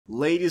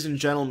Ladies and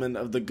gentlemen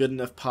of the Good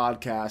Enough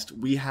Podcast,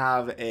 we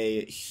have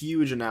a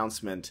huge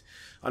announcement.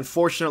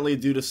 Unfortunately,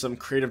 due to some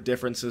creative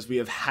differences, we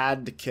have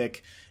had to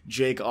kick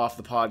Jake off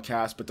the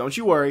podcast, but don't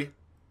you worry,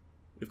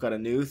 we've got a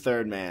new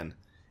third man.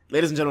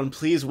 Ladies and gentlemen,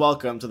 please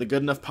welcome to the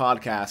Good Enough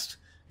Podcast,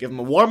 give him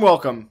a warm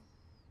welcome,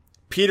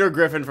 Peter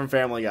Griffin from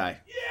Family Guy.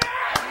 Yeah!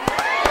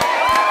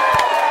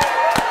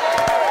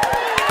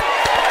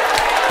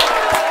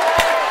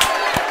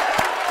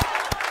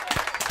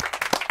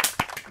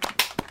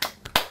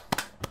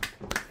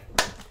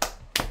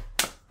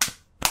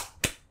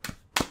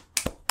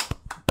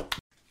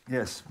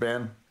 Yes,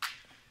 Ben.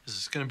 Is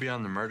this gonna be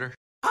on the murder?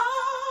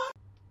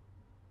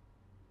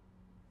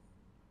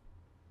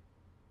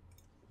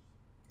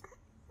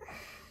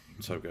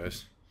 What's up,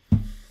 guys?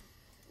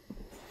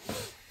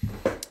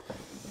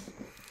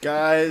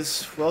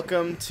 Guys,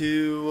 welcome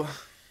to...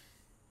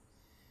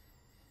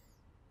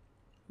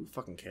 Who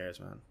fucking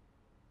cares, man?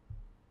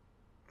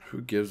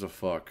 Who gives a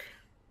fuck?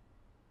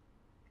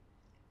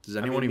 Does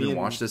anyone even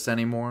watch this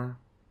anymore?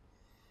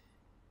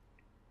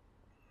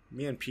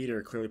 Me and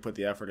Peter clearly put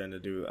the effort in to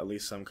do at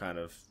least some kind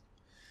of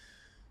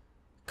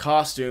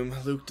costume.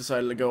 Luke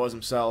decided to go as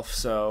himself,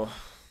 so...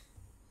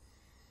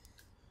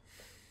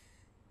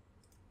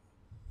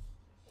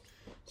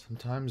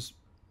 Sometimes...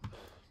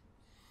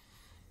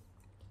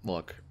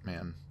 Look,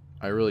 man.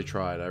 I really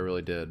tried. I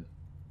really did.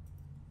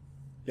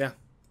 Yeah.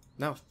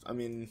 No, I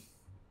mean...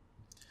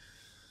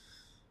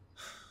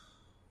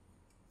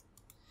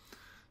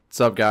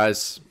 What's up,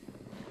 guys?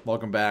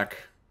 Welcome back.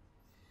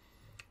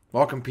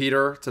 Welcome,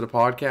 Peter, to the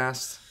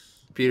podcast.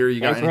 Peter, you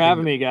got Thanks for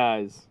having me,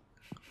 guys.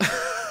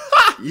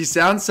 You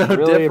sound so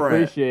really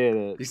different. Appreciate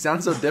it. You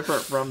sound so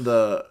different from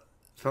the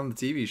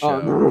TV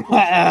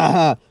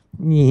show.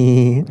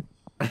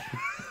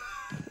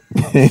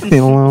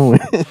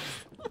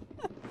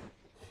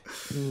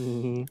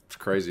 It's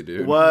crazy,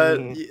 dude. What?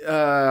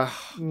 Yeah,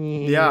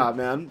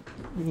 man.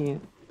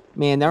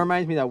 Man, that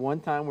reminds me of that one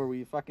time where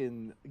we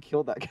fucking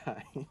killed that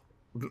guy.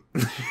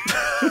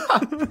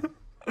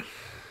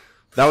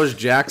 That was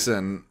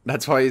Jackson.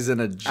 That's why he's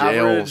in a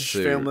jail Average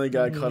suit. Family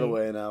Guy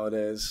cutaway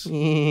nowadays.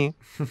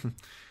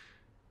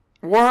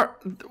 What?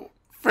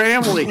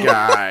 Family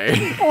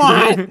Guy.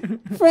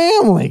 What?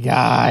 Family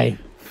Guy.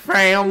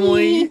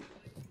 Family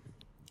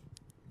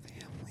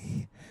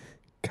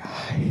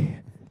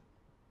Guy.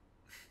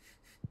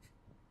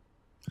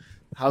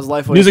 How's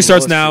life? Music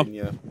starts now.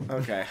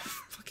 Okay.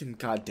 Fucking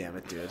goddamn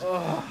it, dude.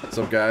 What's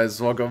up, guys?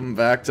 Welcome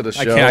back to the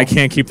show. I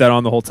can't keep that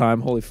on the whole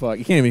time. Holy fuck.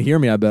 You can't even hear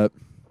me, I bet.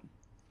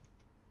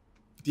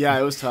 Yeah,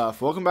 it was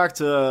tough. Welcome back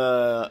to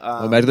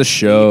Welcome back to the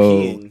show.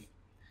 peeing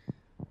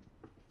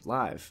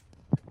live.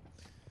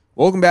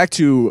 Welcome back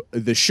to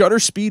the shutter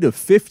speed of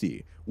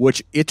 50,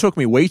 which it took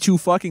me way too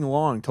fucking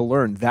long to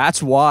learn.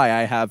 That's why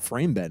I have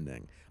frame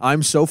bending.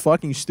 I'm so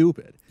fucking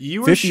stupid.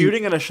 You were 50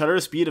 shooting at a shutter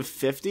speed of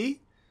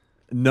 50?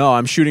 No,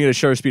 I'm shooting at a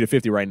shutter speed of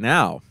 50 right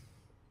now.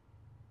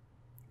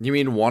 You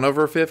mean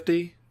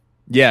 1/50?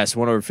 Yes,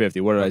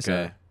 1/50. What did I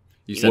say?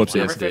 You said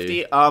Whoopsie.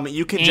 50. 50?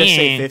 You can just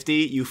say 50,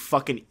 you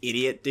fucking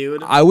idiot,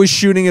 dude. I was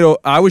shooting at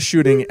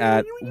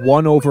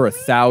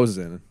 1/1000,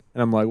 and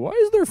I'm like, why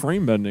is there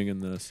frame bending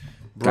in this?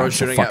 Bro, God, I'm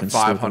so shooting at fucking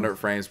 500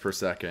 frames per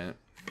second.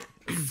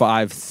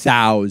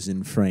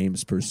 5,000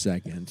 frames per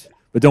second.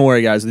 But don't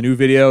worry, guys. The new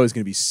video is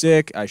going to be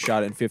sick. I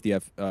shot it in 50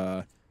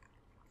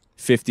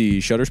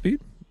 shutter speed.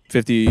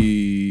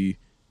 50.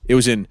 It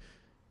was in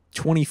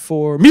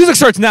 24. Music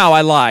starts now.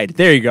 I lied.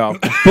 There you go.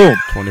 Boom.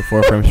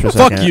 24 frames per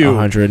second. Fuck you.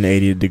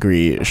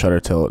 180-degree shutter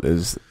tilt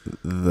is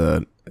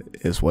the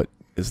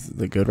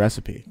good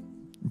recipe.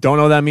 Don't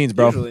know what that means,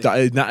 bro. Usually.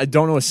 I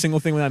don't know a single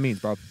thing what that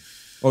means, bro.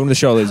 Welcome to the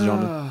show, ladies and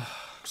gentlemen.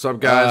 What's up,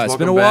 guys? It's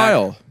been a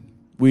Welcome back.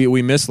 while.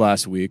 We missed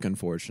last week,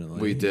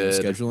 unfortunately. We You know,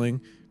 did. scheduling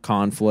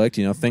conflict.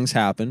 Things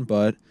happen,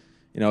 but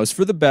it's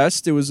for the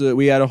best. It was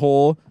we had a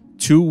whole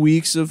 2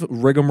 weeks of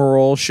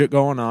rigmarole shit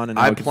going on, and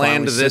now I we can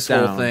planned finally this sit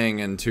whole down. thing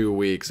in 2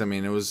 weeks. I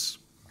mean,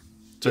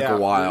 took Yeah, a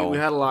while. We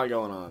had a lot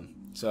going on.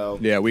 So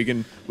Yeah, we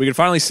can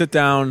finally sit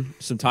down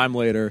some time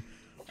later,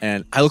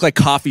 and I look like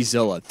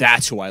CoffeeZilla.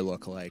 That's who I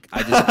look like.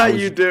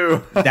 You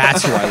do.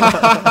 That's who I look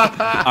like.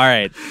 All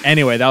right.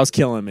 Anyway, that was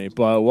killing me.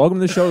 But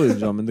welcome to the show, ladies and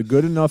gentlemen. The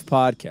Good Enough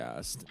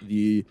Podcast,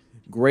 the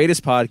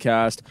greatest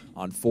podcast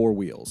on 4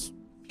 wheels.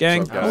 Gang,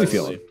 What's up, how are we guys?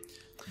 feeling?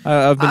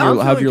 How I'm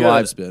have feeling your good.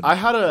 lives been?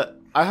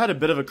 I had a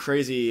bit of a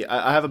crazy.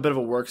 I have a bit of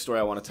a work story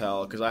I want to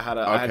tell because I had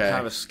Okay.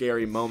 kind of a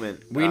scary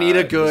moment. We need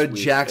a this good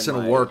week Jackson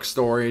in my- work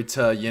story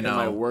to,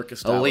 my work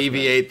establishment.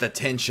 alleviate the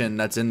tension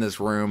that's in this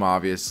room,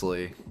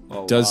 obviously.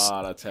 A Does-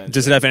 lot of tension.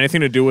 Does it have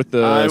anything to do with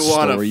the I want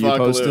story to you fuck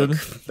posted? Luke.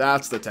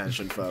 That's the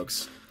tension,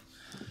 folks.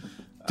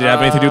 Did it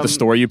have anything to do with the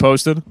story you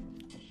posted?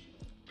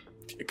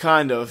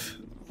 Kind of.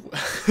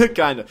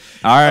 Kind of.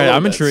 All right, A little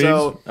I'm bit. intrigued.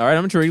 So, All right,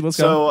 I'm intrigued. Let's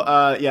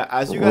go. yeah,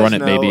 as you Run guys it,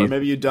 know, baby. or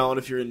maybe you don't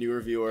if you're a newer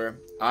viewer,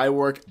 I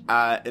work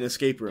at an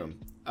escape room,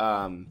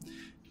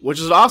 which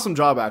is an awesome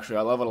job, actually.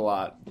 I love it a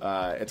lot.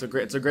 It's a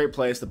great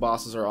place. The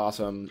bosses are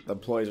awesome. The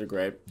employees are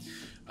great.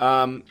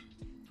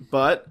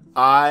 But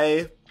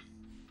I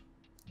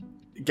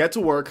get to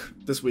work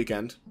this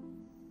weekend,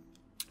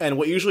 And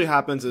what usually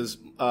happens is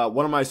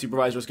one of my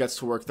supervisors gets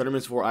to work 30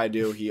 minutes before I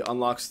do. He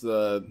unlocks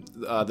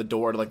the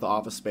door to like the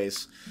office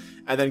space,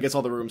 and then gets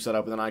all the rooms set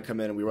up. And then I come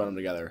in and we run them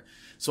together.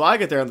 So I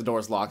get there and the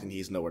door's locked and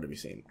he's nowhere to be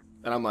seen.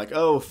 And I'm like,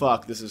 oh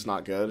fuck, this is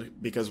not good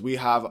because we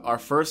have our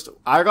first.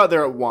 I got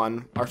there at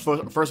 1. Our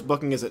first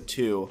booking is at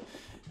 2,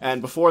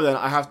 and before then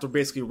I have to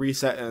basically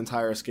reset an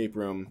entire escape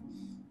room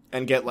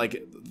and get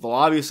like the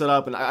lobby set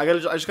up. And I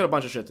just got a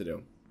bunch of shit to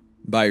do.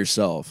 By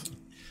yourself.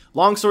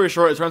 Long story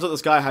short, it turns out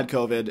this guy had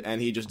COVID and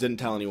he just didn't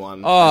tell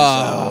anyone.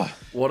 Oh,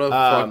 What a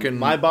fucking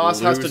my boss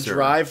has to loser.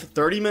 drive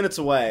 30 minutes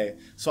away,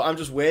 so I'm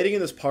just waiting in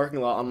this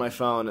parking lot on my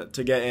phone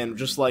to get in,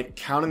 just like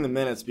counting the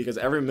minutes because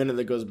every minute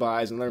that goes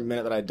by is another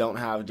minute that I don't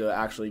have to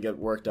actually get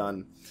work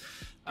done.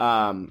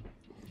 But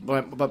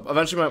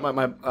eventually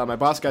my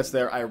boss gets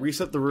there. I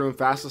reset the room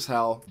fast as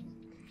hell.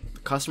 The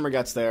customer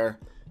gets there.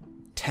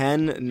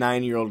 10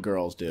 9-year-old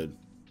girls, dude.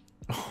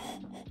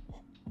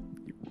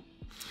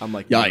 I'm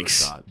like, Yikes. no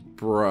shot.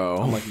 Bro.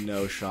 I'm like,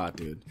 no shot,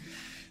 dude.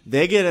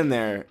 They get in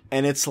there,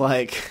 and it's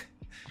like...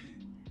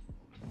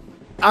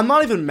 I'm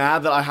not even mad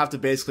that I have to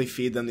basically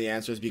feed them the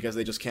answers because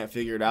they just can't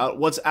figure it out.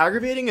 What's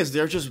aggravating is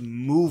they're just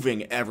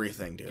moving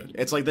everything, dude.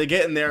 It's like they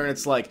get in there, and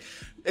it's like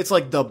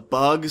the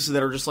bugs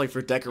that are just like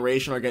for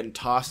decoration are getting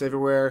tossed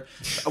everywhere.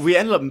 We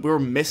were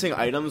missing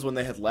items when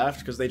they had left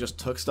because they just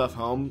took stuff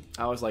home.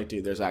 I was like,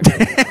 dude, there's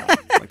actually no shot.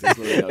 Like, there's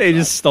literally no they shot.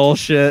 just stole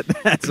shit.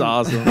 That's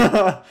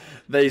awesome.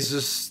 They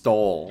just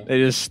stole. They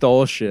just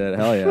stole shit.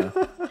 Hell yeah.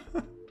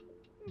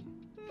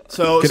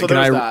 So Can there's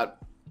I- that.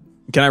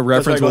 Can I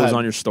reference go what was ahead.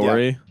 on your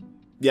story?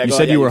 Yeah, You go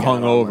said ahead. you Yeah, were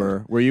can.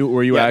 hungover. Were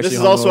you Yeah, actually this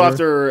is also hungover?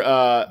 after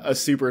a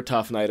super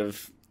tough night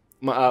of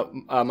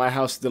my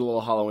house did a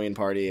little Halloween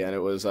party and it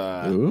was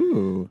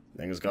Ooh.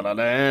 things got out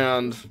of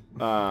hand.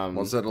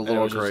 Was it a and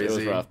little it was it was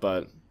crazy? rough,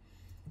 but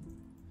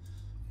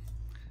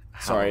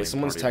sorry, Halloween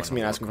someone's party texting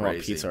me and went a asking for little my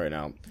crazy. pizza right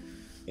now.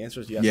 The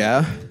answer is yes.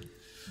 Yeah.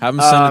 Have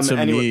them send it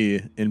to anyway-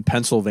 me in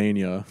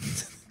Pennsylvania.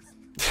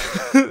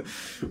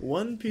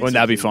 One pizza. Wouldn't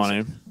that be please.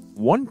 funny?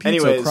 One pizza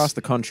Anyways, across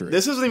the country.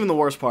 This isn't even the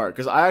worst part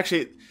because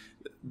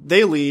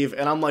they leave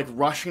and I'm like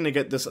rushing to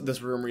get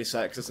this room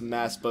reset because it's a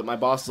mess. But my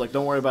boss is like,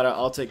 "Don't worry about it.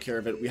 I'll take care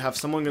of it. We have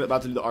someone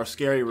about to do our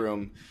scary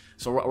room,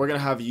 so we're gonna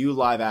have you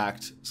live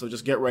act. So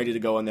just get ready to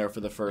go in there for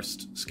the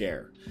first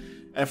scare."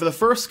 And for the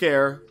first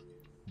scare,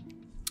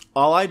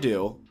 all I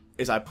do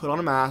is I put on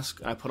a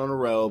mask, I put on a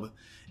robe,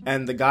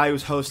 and the guy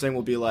who's hosting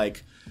will be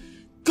like,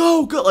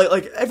 "Go,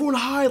 like everyone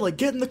hide, like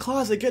get in the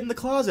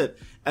closet."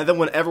 And then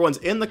when everyone's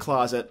in the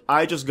closet,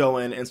 I just go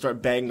in and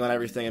start banging on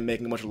everything and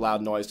making a bunch of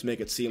loud noise to make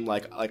it seem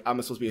like I'm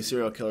supposed to be a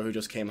serial killer who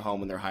just came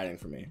home and they're hiding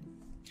from me.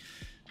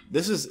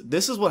 This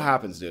is what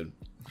happens, dude.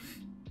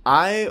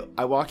 I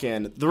walk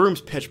in, the room's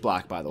pitch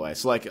black, by the way,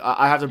 so like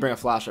I have to bring a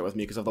flashlight with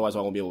me because otherwise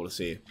I won't be able to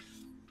see.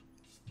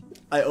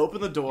 I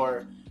open the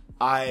door,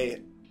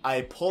 I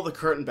pull the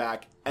curtain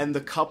back, and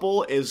the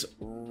couple is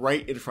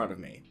right in front of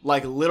me.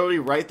 Like, literally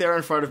right there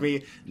in front of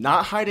me,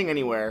 not hiding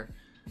anywhere,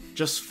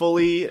 just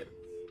fully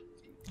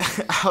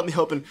out in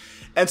the open.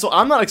 And so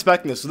I'm not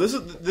expecting this. So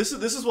this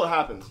is what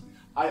happens.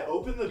 I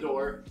open the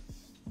door,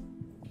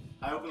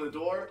 I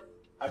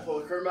pull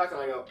the curtain back,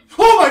 and I go,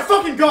 "Oh my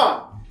fucking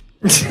god!"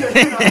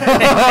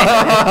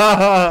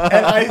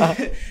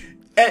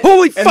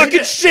 Holy and fucking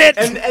they, shit!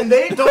 And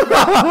they don't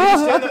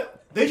go.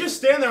 They just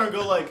stand there and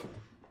go like.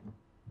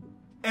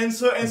 And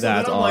so then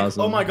That's I'm like,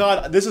 awesome. "Oh my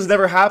god, this has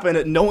never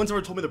happened. No one's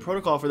ever told me the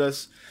protocol for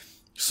this."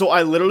 So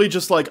I literally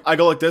just like I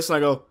go like this and I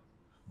go,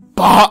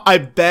 bah! I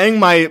bang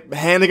my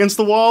hand against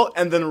the wall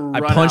and then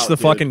run I punched out, the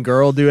dude. fucking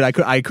girl, dude.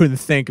 I couldn't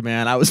think,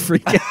 man. I was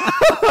freaking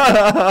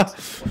out.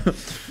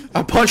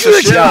 I punched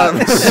the shit out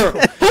of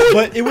him.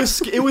 But it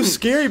was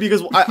scary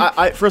because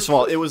I first of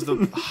all, it was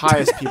the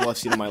highest people I've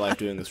seen in my life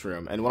doing this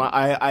room, and when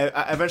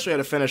I eventually had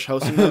to finish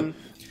hosting them,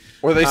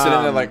 Were they sitting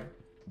there like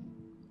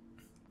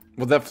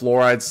with that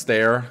fluoride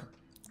stare?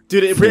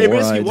 dude, it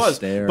basically Fluoride was.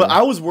 stare. But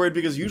I was worried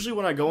because usually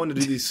when I go in to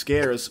do these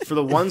scares, for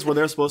the ones where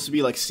they're supposed to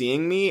be like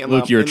seeing me and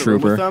Luke, I'm you're a in the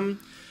room with trooper.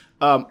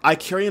 them, I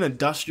carry an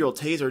industrial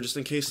taser just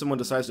in case someone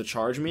decides to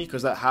charge me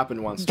because that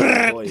happened once to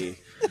an employee.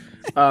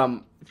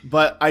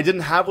 But I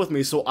didn't have with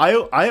me, so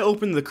I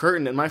opened the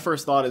curtain, and my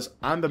first thought is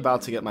I'm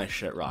about to get my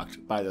shit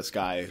rocked by this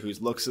guy who's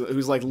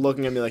like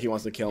looking at me like he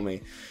wants to kill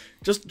me.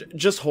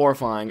 Just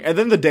horrifying. And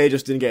then the day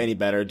just didn't get any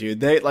better,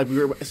 dude. We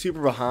were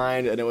super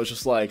behind, and it was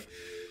just like,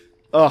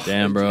 ugh,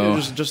 Damn, bro. It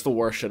was just the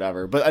worst shit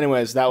ever. But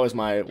anyways, that was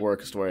my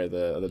work story of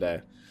the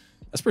day.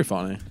 That's pretty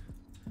funny.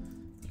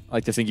 I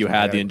like to think you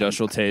had the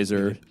industrial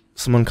taser.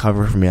 Someone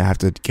cover for me. I have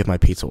to get my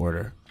pizza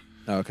order.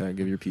 Okay,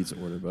 give your pizza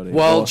order, buddy.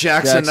 Well,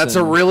 Jackson, that's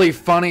a really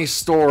funny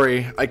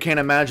story. I can't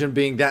imagine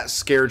being that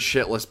scared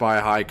shitless by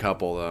a high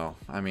couple, though.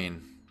 I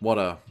mean, what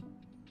a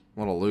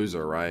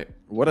loser, right?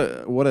 what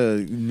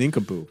a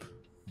nincompoop.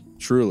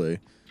 Truly.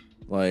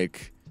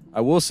 Like,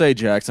 I will say,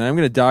 Jackson, I'm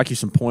going to dock you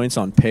some points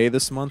on pay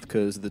this month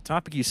because the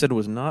topic you said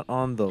was not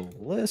on the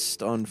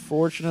list,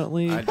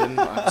 unfortunately. I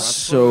didn't.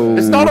 So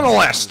It's not on the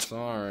list.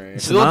 Sorry.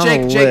 It's Well, not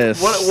Jake, on the Jake,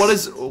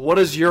 list.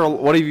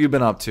 what have you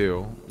been up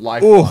to?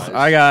 Life. Ooh,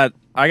 I got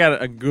I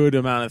got a good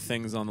amount of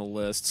things on the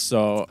list,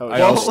 so Oh,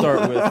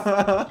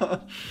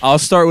 I'll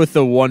start with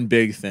the one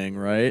big thing,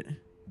 right?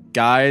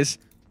 Guys,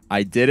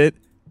 I did it.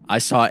 I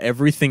saw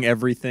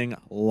everything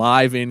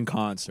live in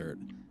concert.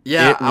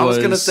 Yeah, It I was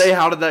gonna was- say,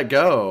 how did that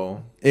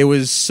go? It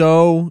was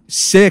so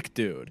sick,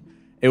 dude.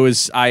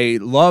 I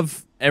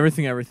love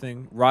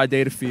everything. Raw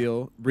Data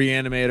Feel,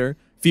 Reanimator,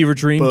 Fever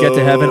Dream, Get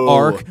to Heaven, Boo.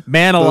 Arc,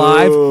 Man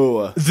Alive.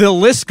 Boo. The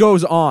list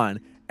goes on.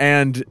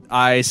 And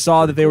I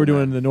saw that they were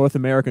doing the North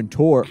American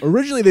tour.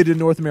 Originally, they did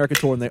North American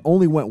tour, and they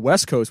only went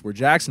West Coast where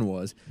Jackson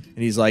was. And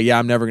he's like, "Yeah,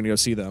 I'm never gonna go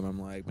see them." I'm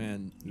like,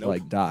 "Man,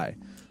 like die."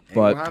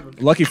 gonna happen.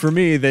 But lucky for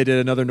me, they did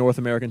another North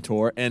American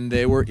tour, and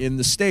they were in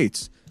the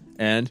States.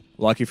 And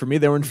lucky for me,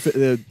 they were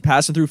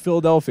passing through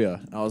Philadelphia.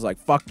 I was like,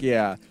 "Fuck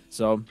yeah!"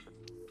 So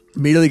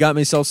immediately got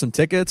myself some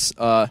tickets.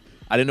 I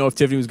didn't know if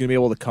Tiffany was gonna be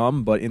able to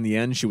come, but in the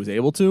end, she was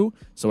able to.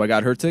 So I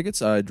got her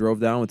tickets. I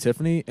drove down with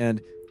Tiffany, and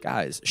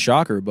guys,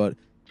 shocker, but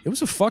it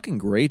was a fucking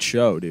great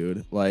show,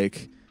 dude.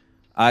 Like,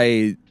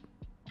 I'd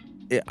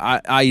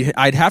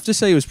have to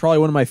say it was probably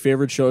one of my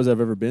favorite shows I've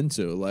ever been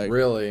to. Like,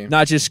 Really?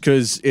 not just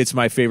because it's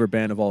my favorite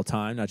band of all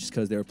time, not just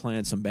because they were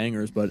playing some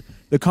bangers, but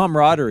the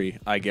camaraderie,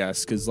 I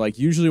guess. Because like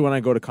usually when I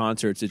go to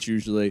concerts, it's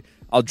usually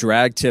I'll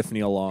drag Tiffany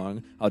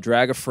along, I'll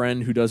drag a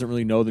friend who doesn't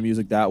really know the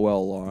music that well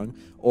along,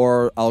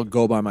 or I'll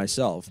go by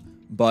myself.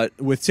 But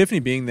with Tiffany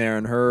being there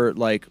and her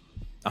like,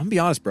 I'm gonna be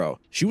honest, bro.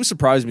 She was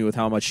surprising me with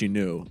how much she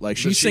knew. Like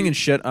she's singing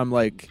shit. I'm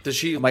like, Does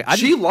she? I'm like,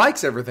 she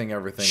likes everything.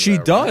 she though,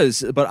 right?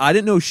 does, but I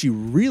didn't know she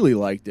really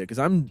liked it because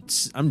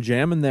I'm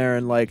jamming there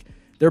and like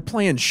they're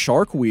playing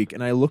Shark Week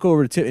and I look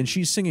over to Tiff and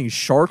she's singing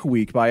Shark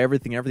Week by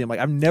everything. I'm like,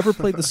 I've never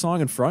played the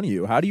song in front of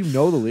you. How do you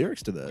know the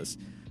lyrics to this?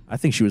 I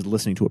think she was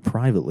listening to it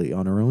privately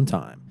on her own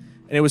time,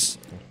 and it was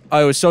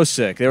so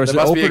sick. There was That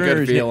an must be a opener.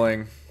 good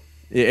feeling.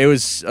 It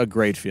was a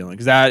great feeling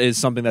because that is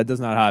something that does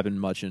not happen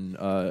much in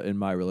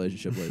my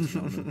relationship, ladies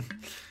and gentlemen.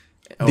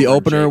 The Over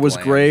opener Jake was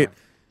Land. great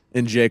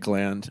in Jake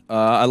Land.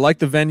 I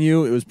liked the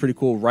venue. It was pretty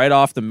cool. Right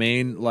off the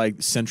main,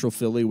 like, Central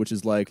Philly, which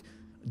is, like,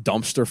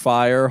 dumpster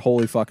fire.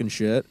 Holy fucking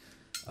shit.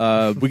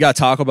 We got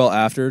Taco Bell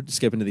after,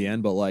 skipping to the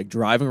end, but, like,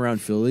 driving around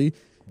Philly,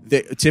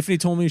 Tiffany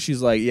told me,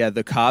 she's like, yeah,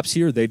 the cops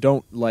here, they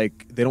don't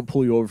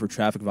pull you over for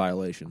traffic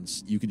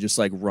violations. You can just,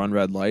 like, run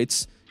red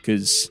lights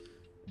because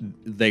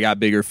they got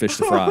bigger fish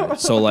to fry.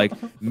 So like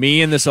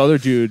me and this other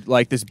dude,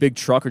 like this big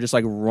truck, are just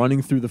like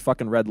running through the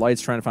fucking red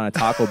lights trying to find a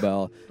Taco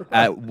Bell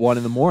at 1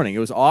 a.m. It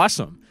was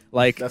awesome.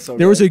 Like That's so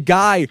there was great. a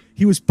guy,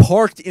 he was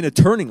parked in a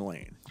turning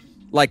lane,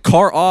 like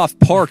car off,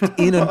 parked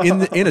in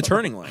a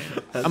turning lane.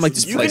 I'm like,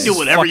 this You place can do is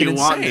whatever you fucking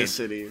want in insane. this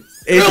city.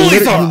 It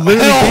literally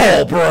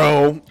hell,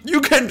 bro.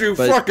 You can do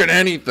But- fucking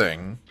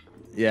anything.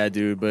 Yeah,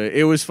 dude, but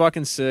it was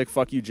fucking sick.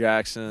 Fuck you,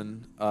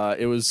 Jackson.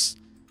 It was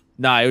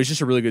just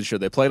a really good show.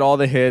 They played all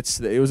the hits.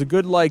 It was a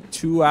good like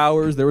 2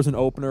 hours. There was an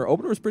opener.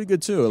 Opener was pretty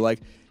good too.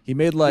 Like he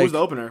made Who like was the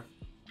opener?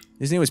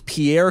 his name was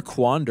Pierre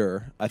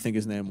Quander, I think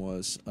his name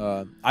was.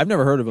 I've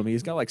never heard of him.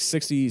 He's got like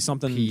 60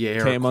 something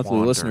Pierre K monthly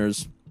Quander.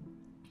 listeners.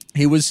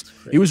 He was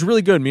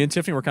really good. Me and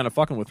Tiffany were kind of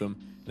fucking with him.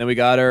 Then we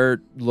got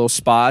our little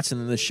spots, and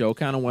then the show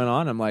kind of went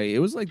on. I'm like, it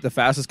was like the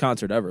fastest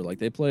concert ever. Like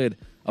they played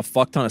a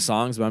fuck ton of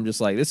songs, but I'm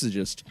just like, this is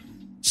just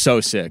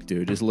so sick,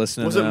 dude. Just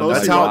listening Was to it them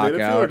mostly as Raw they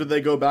Data rock Feel, or out. did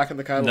they go back in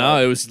the catalog?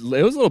 No, it was a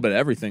little bit of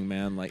everything,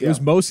 man. Like it was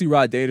Yeah. mostly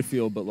Raw Data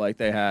Field, but like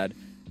they had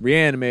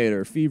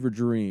Reanimator, Fever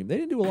Dream. They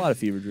didn't do a lot of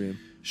Fever Dream.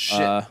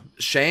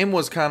 Shame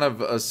was kind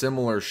of a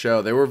similar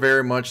show. They were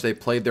very much, they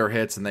played their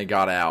hits and they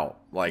got out.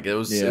 Like it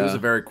was Yeah. a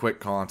very quick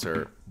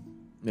concert.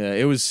 Yeah,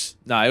 it was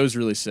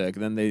really sick.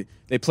 Then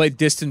they played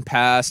Distant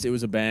Past. It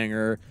was a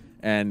banger,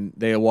 and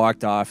they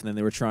walked off. And then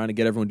they were trying to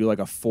get everyone to do like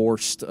a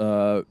forced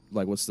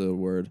like what's the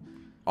word?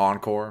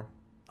 Encore.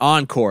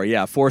 Encore,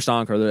 yeah, forced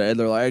encore.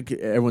 They're like,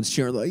 everyone's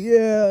cheering, like,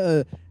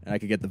 yeah. And I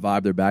could get the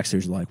vibe. They're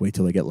backstage, like, wait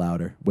till they get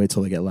louder. Wait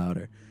till they get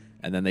louder.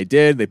 And then they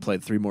did. They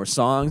played 3 more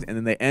songs, and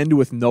then they end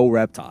with No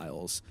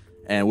Reptiles,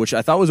 and which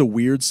I thought was a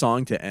weird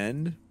song to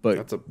end. But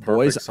That's a perfect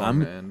boys, song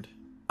to end.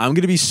 I'm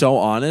gonna be so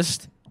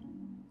honest.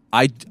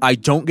 I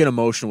don't get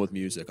emotional with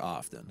music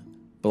often,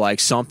 but like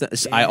something,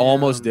 I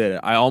almost did it.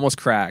 I almost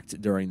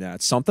cracked during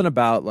that. Something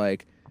about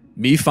like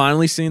me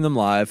finally seeing them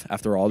live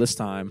after all this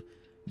time.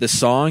 The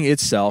song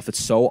itself, it's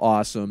so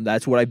awesome.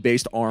 That's what I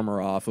based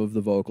Armor off of, the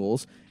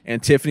vocals.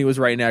 And Tiffany was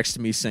right next to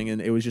me singing.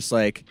 It was just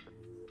like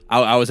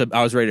I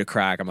was ready to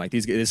crack. I'm like,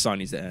 this song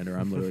needs to end, or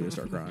I'm literally gonna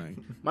start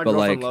crying. My But,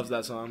 girlfriend like, loves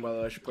that song, by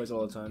the way. She plays it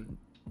all the time.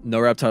 No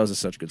Reptiles is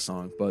such a good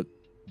song. But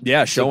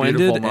yeah, It's a show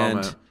beautiful ended,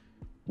 moment. and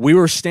we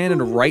were standing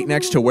right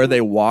next to where they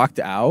walked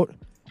out.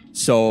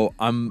 So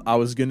I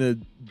was gonna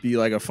be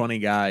like a funny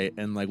guy,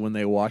 and like when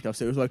they walked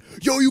upstairs, it was like,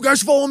 "Yo, you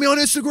guys follow me on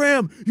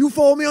Instagram. You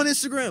follow me on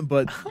Instagram."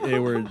 But they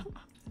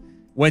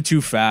went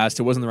too fast.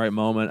 It wasn't the right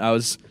moment. I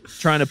was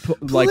trying to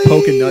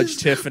poke and nudge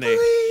Tiffany.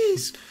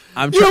 Please.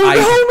 I'm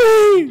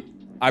trying.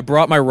 I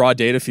brought my Raw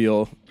Data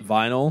Feel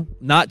vinyl,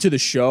 not to the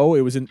show.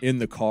 It was in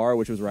the car,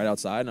 which was right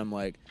outside. And I'm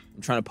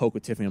trying to poke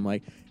with Tiffany. I'm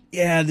like,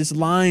 yeah, this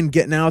line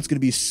getting out's gonna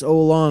be so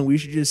long. We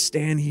should just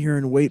stand here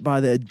and wait by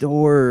the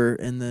door,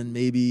 and then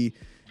maybe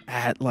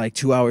at like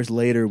 2 hours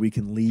later we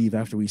can leave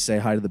after we say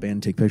hi to the band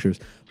and take pictures.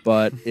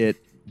 But it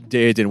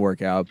didn't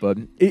work out. But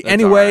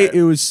anyway, right.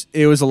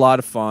 it was a lot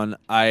of fun.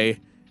 It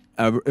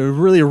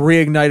really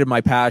reignited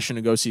my passion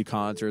to go see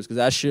concerts because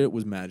that shit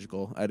was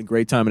magical. I had a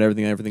great time at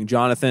everything.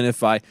 Jonathan,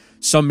 if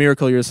some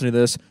miracle you're listening to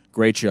this,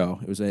 great show.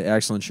 It was an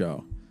excellent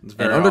show. It's And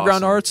very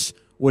Underground awesome. Arts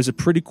was a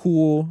pretty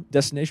cool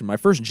destination. My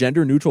first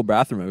gender-neutral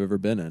bathroom I've ever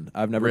been in.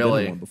 I've never been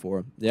Really? in one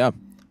before. Yeah.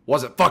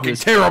 Was it fucking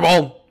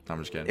terrible? I'm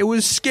just kidding. It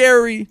was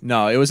scary.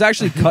 No, it was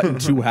actually cut in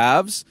two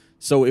halves.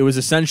 So it was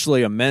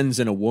essentially a men's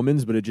and a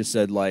woman's, but it just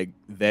said like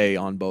they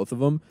on both of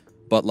them.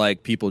 But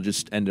like people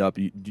just ended up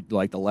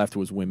like the left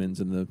was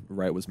women's and the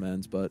right was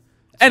men's. But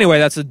anyway,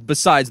 that's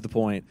besides the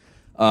point.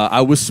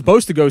 I was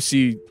supposed to go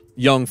see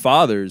Young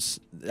Fathers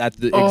at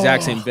the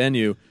exact same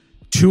venue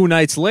 2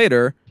 nights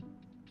later,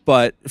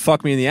 but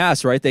fuck me in the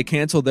ass, right? They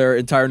canceled their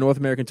entire North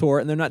American tour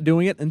and they're not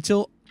doing it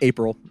until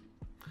April.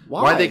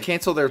 Why'd they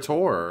cancel their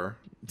tour?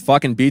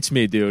 Fucking beats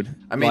me, dude.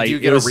 I mean, Like, do you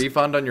it get was- a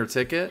refund on your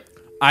ticket?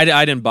 I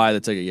didn't buy the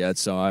ticket yet,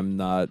 so I'm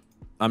not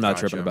Gotcha.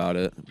 tripping about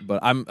it.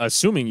 But I'm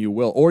assuming you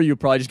will, or you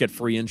probably just get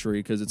free entry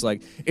because it's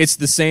like it's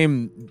the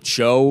same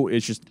show.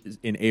 It's just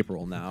in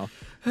April now.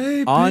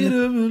 Hey, On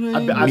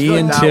I Me feel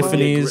and that would be a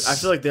Tiffany's- I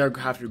feel like they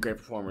have to be great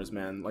performers,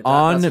 man. Like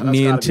on that's me gotta and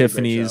be a great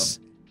Tiffany's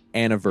show.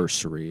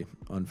 anniversary,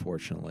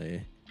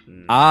 unfortunately.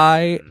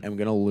 I am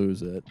gonna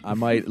lose it. I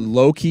might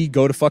low key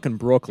go to fucking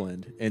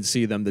Brooklyn and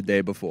see them the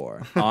day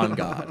before. On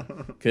God,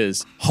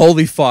 because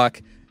holy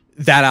fuck,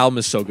 that album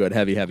is so good,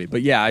 heavy.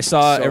 But yeah, I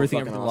saw So everything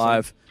fucking awesome.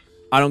 live.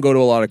 I don't go to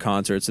a lot of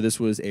concerts, so this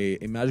was a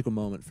magical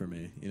moment for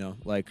me. You know,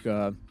 like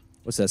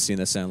what's that scene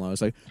that Sandlot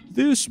was like?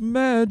 This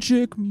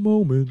magic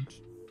moment,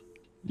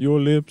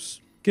 your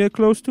lips get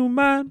close to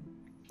mine,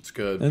 It's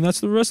good. and that's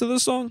the rest of the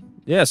song.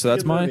 Yeah, so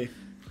that's Good my movie.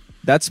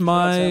 that's Shout out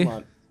my.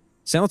 Sandlot.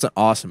 Sandlot's an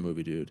awesome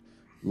movie, dude.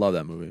 Love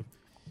that movie.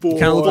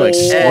 Kind of look like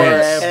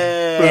Squints.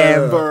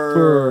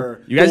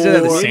 Ever. You guys did it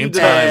at the Forever. same You did it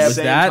time. at the Was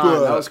same that-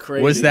 time. That was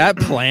crazy. Was that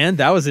planned?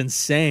 That was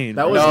insane.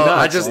 That was No, nuts,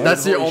 I just man.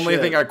 that's the Holy only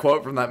shit. thing I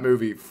quote from that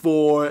movie.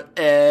 Forever.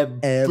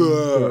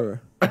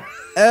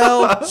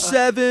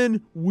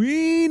 L7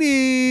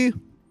 Weenie.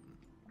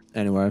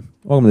 Anyway,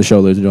 welcome to the show,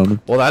 ladies and gentlemen.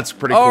 Well, that's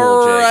pretty cool,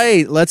 All Jake.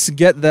 right, let's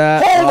get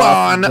that. Hold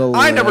off on. the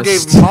I never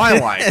gave list. my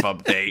life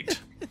update.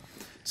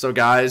 So,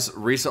 guys,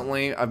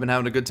 recently I've been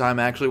having a good time.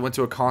 I actually went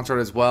to a concert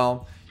as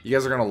well. You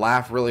guys are going to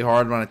laugh really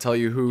hard when I tell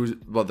you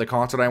the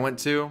concert I went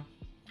to.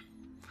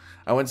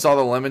 I went and saw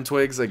the Lemon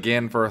Twigs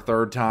again for a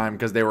third time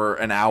because they were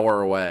an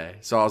hour away.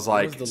 So I was What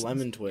like, was the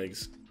Lemon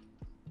Twigs?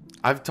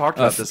 I've talked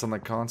about this on the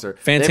concert.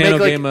 Fantano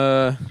like, game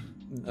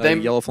they-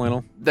 yellow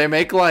flannel. They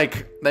make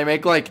like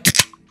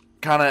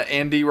kind of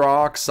indie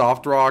rock,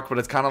 soft rock, but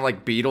it's kind of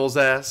like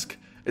Beatles-esque.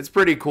 It's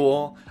pretty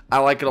cool. I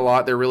like it a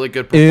lot. They're really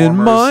good performers. In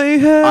my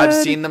head, I've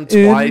seen them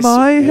in twice.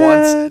 my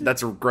Once. head.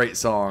 That's a great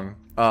song.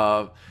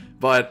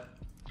 But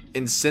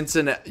in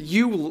Cincinnati,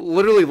 you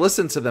literally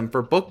listen to them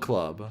for book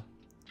club.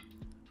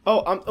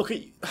 Oh,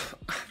 okay.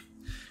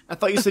 I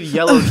thought you said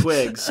yellow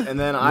twigs, and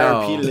then I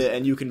No. repeated it,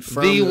 and you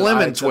confirmed The that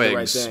Lemon I said the right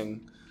Twigs.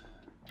 thing.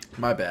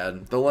 My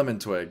bad. The Lemon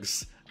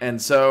Twigs.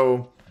 And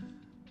so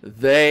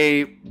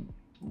they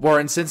were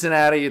in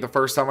Cincinnati the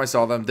first time I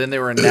saw them. Then they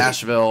were in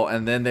Nashville,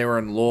 and then they were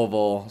in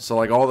Louisville. So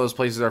like all those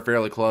places are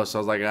fairly close. So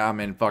I was like, I'm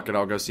in. Fuck it,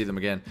 I'll go see them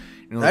again.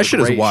 And it was That a shit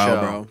is great wild,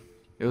 show. bro.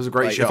 It was a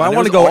great Like, show. if I And it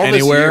wanna was go all this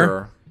anywhere-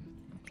 year.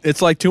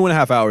 It's like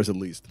 2.5 hours at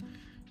least.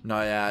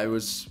 No, yeah, it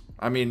was.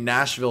 I mean,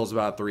 Nashville's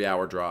about a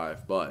 3-hour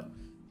drive, but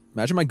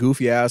Imagine my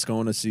goofy ass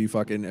going to see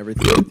fucking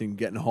everything,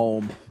 getting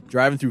home,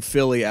 driving through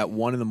Philly at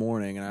 1 a.m,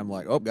 and I'm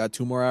like, oh, got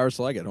 2 more hours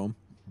till I get home.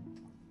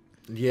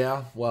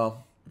 yeah,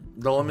 well,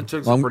 the Lemon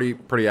Twigs Well, are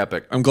pretty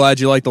epic. I'm glad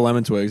you like the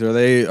Lemon Twigs. Do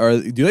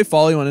they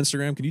follow you on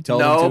Instagram? Can you tell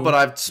them No, to? but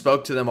I've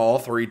spoke to them all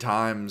 3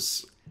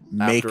 times.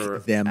 Make after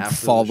them the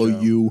follow show.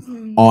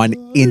 you on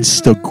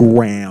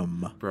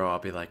Instagram. Bro, I'll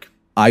be like,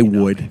 I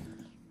know would. me.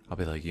 I'll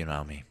be like, you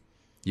know me.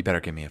 You better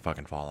give me a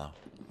fucking follow.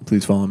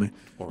 Please follow me.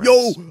 Or Yo,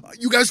 else.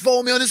 you guys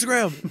follow me on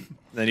Instagram.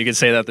 Then you can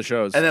say that at the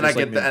shows. And then just I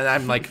like get me. and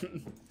I'm like,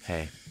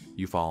 hey,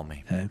 you follow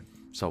me. Hey.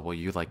 So will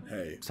you like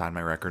Hey. sign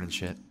my record and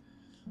shit?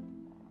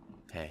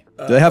 Hey.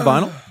 Do they have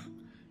vinyl?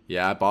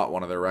 Yeah, I bought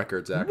one of their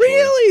records actually.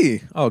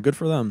 Really? Oh, good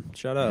for them.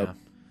 Shout out. Yeah.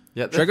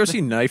 Yeah, Should I go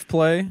see Knife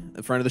Play?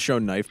 A friend of the show,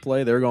 Knife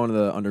Play. They're going to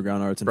the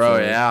Underground Arts in Bro,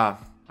 Philly. yeah.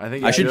 I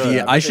think I you should should. be-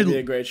 I I think it'd should- be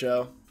a great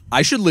show.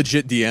 I should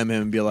legit DM him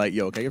and be like,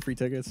 yo, can I get free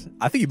tickets?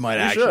 I think he might You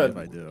actually should. if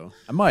I do.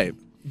 I might.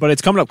 But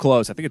it's coming up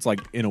close. I think it's like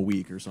in a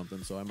week or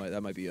something. So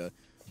that might be a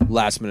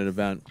last minute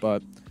event.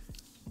 But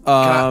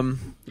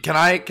Can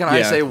I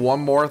Yeah. say one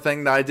more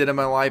thing that I did in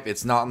my life?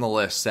 It's not on the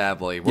list,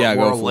 sadly. Yeah,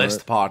 We're go a for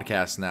list it.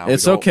 podcast now.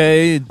 it's We go-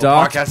 okay.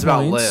 Doc podcast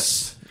about points.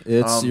 lists.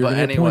 It's you're but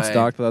gonna get points, anyway.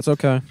 Doc, but that's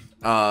okay.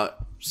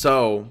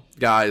 So,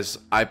 guys,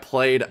 I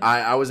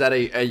was at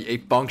a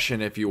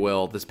function, if you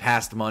will, this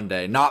past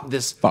Monday. Not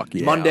this Fuck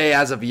yeah. Monday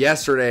as of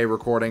yesterday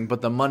recording,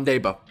 but the Monday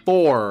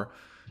before.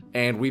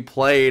 And we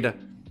played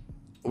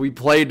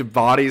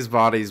Bodies,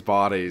 Bodies,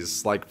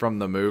 Bodies, like from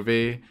the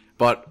movie.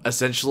 But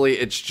essentially,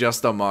 it's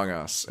just Among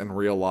Us in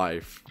real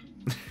life.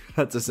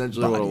 That's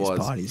essentially what it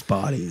was.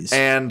 Bodies.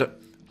 And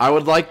I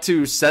would like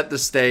to set the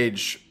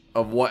stage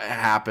of what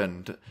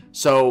happened.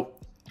 So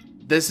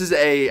this is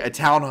a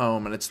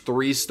townhome, and it's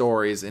 3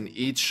 stories. In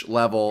each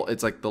level,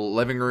 it's like the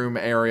living room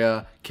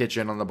area,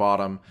 kitchen on the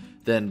bottom,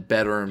 then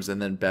bedrooms,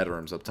 and then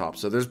bedrooms up top.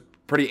 So there's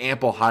pretty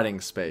ample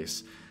hiding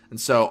space. And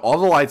so all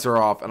the lights are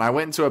off, and I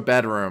went into a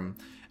bedroom,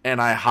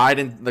 and I hide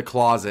in the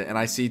closet, and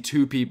I see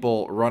 2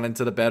 people run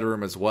into the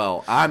bedroom as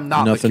well. I'm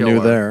not the killer. Nothing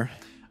new there.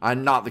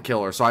 I'm not the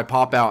killer. So I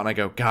pop out and I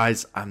go,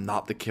 guys, I'm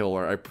not the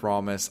killer. I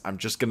promise. I'm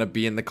just going to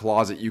be in the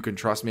closet. You can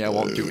trust me. I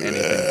won't do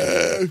anything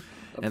to you.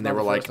 And they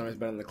were like, time he's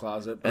been in the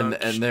closet. and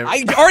they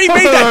I already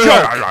made that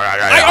joke.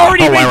 I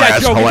already made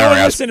that joke. You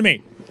don't listen to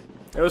me.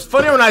 It was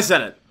funnier when I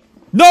said it.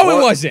 No,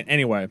 it wasn't.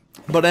 Anyway.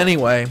 But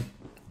anyway,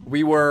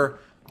 we were,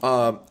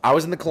 I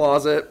was in the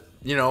closet,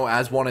 you know,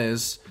 as one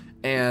is,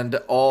 and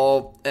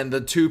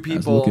the 2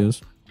 people,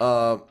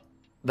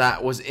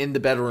 that was in the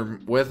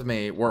bedroom with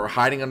me were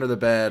hiding under the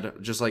bed,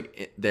 just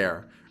like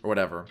there or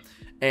whatever.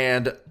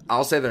 And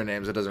I'll say their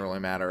names. It doesn't really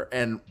matter.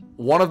 And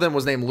one of them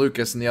was named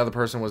Lucas and the other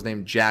person was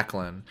named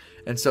Jacqueline.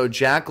 And so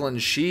Jacqueline,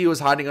 she was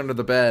hiding under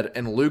the bed,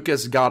 and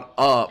Lucas got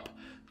up.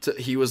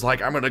 He was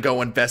like, I'm going to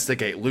go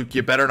investigate. Luke,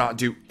 you better not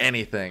do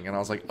anything. And I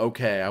was like,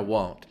 okay, I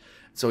won't.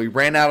 So he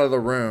ran out of the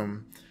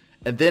room.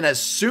 And then as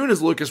soon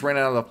as Lucas ran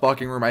out of the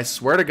fucking room, I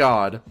swear to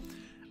God,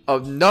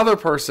 another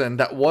person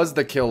that was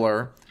the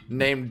killer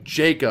named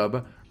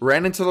Jacob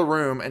ran into the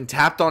room and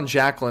tapped on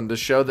Jacqueline to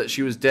show that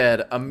she was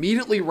dead,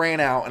 immediately ran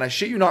out, and I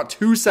shit you not,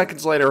 2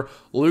 seconds later,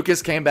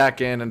 Lucas came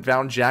back in and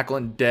found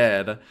Jacqueline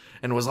dead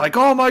and was like,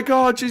 oh my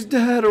God, she's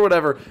dead or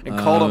whatever, and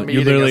called a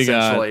meeting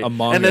essentially.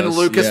 And then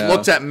Lucas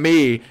looked at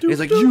me, and he's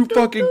like, you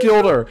fucking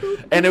killed her.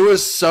 And it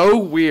was so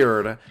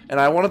weird, and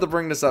I wanted to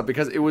bring this up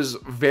because it was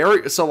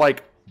very, so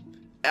like,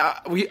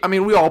 we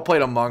all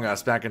played Among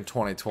Us back in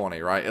 2020,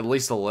 right? At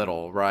least a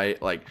little,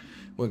 right? Like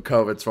when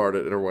COVID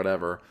started or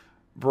whatever.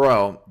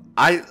 Bro,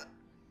 I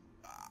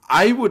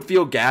would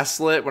feel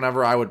gaslit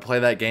whenever I would play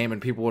that game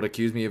and people would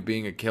accuse me of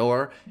being a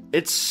killer.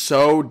 It's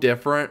so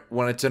different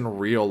when it's in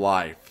real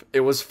life.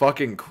 It was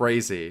fucking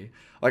crazy.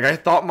 Like, I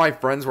thought my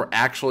friends were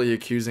actually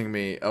accusing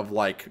me of,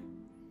 like,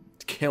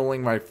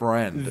 killing my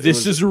friend.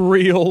 This is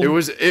real.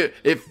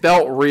 It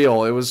felt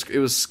real. It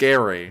was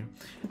scary.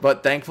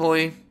 But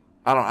thankfully,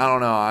 I don't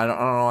know. I don't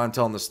know why I'm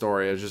telling the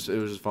story. It was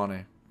just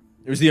funny.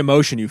 It was the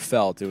emotion you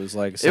felt. It was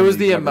like it was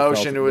the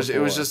emotion. It was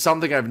just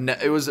something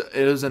it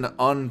was an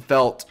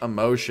unfelt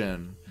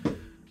emotion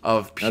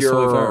of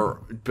pure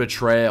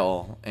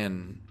betrayal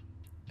and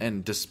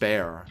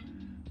despair.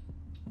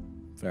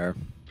 Fair.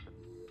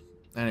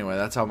 Anyway,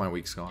 that's how my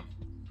week's gone.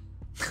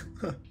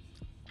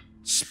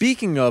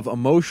 Speaking of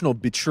emotional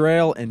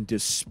betrayal and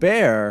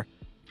despair,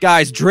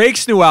 guys,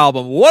 Drake's new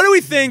album. What are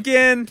we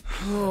thinking?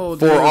 Oh,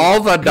 For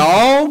all the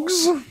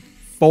dogs?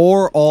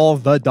 For all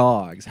the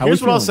dogs. Here's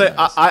what I'll say.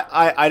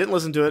 I didn't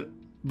listen to it,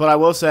 but I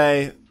will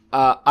say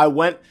I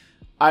went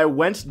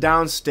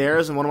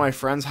downstairs and one of my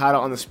friends had it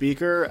on the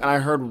speaker, and I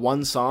heard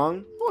one song.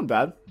 It wasn't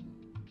bad.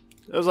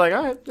 It was like,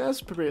 all right,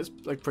 it's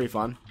pretty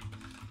fun.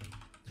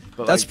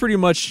 But that's pretty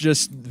much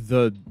just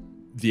the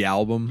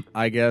album,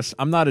 I guess.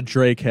 I'm not a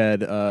Drake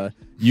head.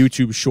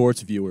 YouTube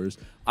Shorts viewers.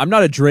 I'm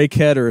not a Drake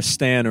head or a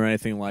stan or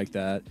anything like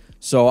that.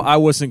 So I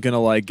wasn't going to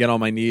like get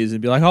on my knees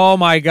and be like, oh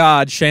my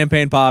God,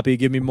 Champagne Poppy,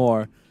 give me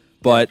more.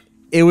 But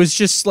it was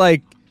just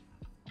like,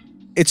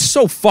 it's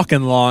so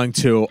fucking long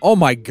too. Oh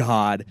my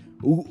God.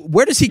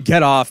 Where does he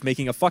get off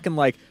making a fucking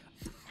like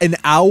an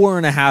hour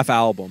and a half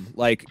album?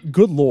 Like,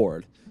 good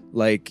Lord.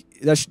 Like,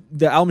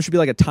 the album should be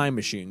like a time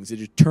machine. You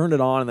just turned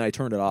it on and then I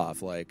turned it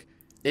off. Like,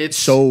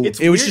 it's weird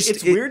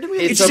to me.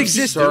 It's just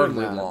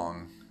absurdly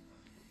long.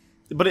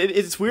 But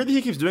it's weird that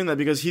he keeps doing that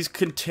because he's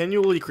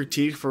continually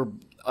critiqued for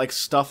like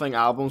stuffing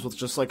albums with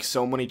just like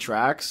so many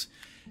tracks,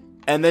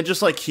 and then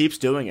just like keeps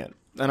doing it.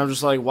 And I'm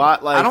just like,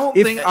 what? Like, I don't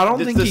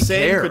think the he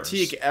same cares.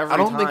 critique every I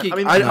don't time. think he. I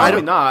mean, I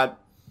probably not.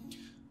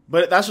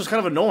 But that's just kind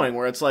of annoying.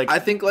 Where it's like, I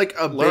think like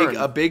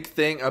a big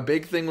thing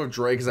with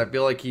Drake is I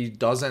feel like he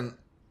doesn't.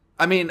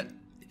 I mean,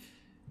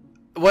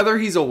 whether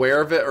he's aware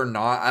of it or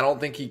not, I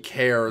don't think he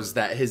cares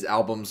that his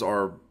albums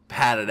are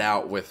padded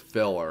out with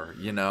filler,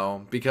 you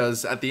know?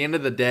 Because at the end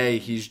of the day,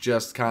 he's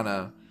just kind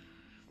of,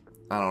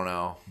 I don't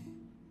know.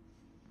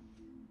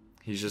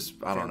 He's just,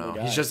 I don't know.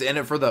 He's just in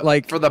it for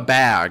the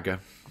bag.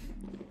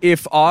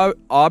 If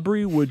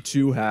Aubrey would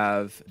to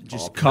have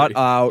just cut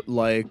out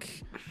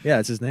like, yeah,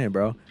 it's his name,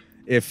 bro.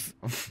 If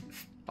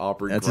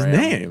Aubrey that's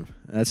Graham.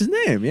 That's his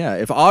name. Yeah.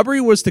 If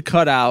Aubrey was to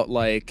cut out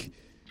like,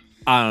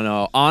 I don't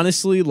know,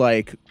 honestly,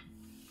 like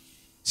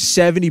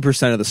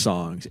 70% of the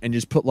songs and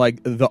just put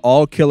like the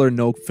all killer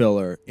no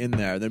filler in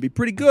there, that'd be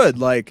pretty good.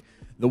 Like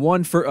the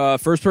one for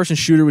first person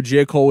shooter with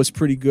J. Cole was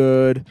pretty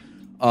good.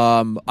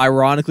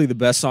 Ironically, the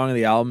best song of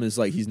the album is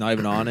like he's not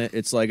even on it.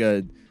 It's like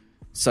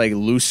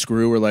Loose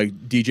Screw or like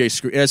DJ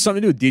Screw. It has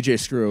something to do with DJ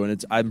Screw,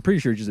 and I'm pretty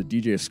sure it's just a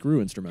DJ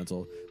Screw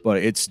instrumental, but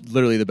it's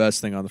literally the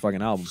best thing on the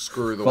fucking album.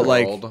 Screw the world.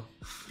 Like,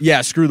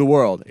 yeah, Screw the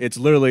World. It's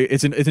literally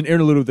it's an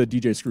interlude with a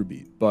DJ Screw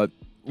beat. But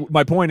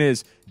my point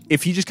is,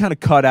 if he just kind of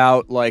cut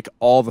out like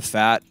all the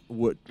fat,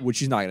 which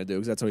he's not gonna do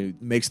because that's how he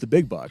makes the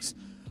big bucks.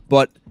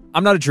 But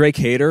I'm not a Drake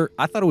hater.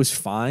 I thought it was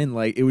fine.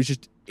 Like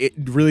it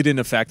really didn't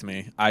affect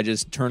me. I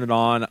just turned it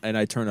on and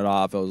I turned it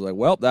off. I was like,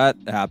 well, that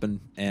happened,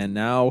 and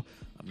now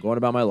I'm going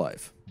about my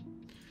life.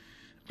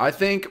 I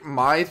think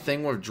my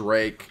thing with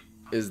Drake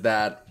is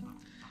that,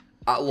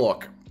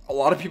 look, a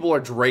lot of people are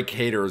Drake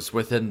haters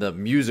within the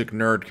music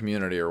nerd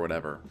community or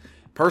whatever.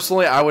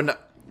 Personally, I wouldn't.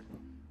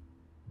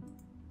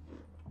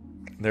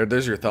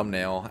 There's your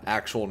thumbnail,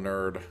 actual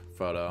nerd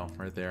photo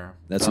right there.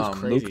 That's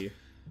Crazy.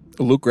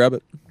 Luke, grab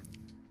it.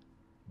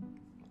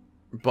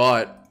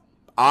 But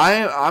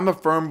I'm a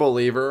firm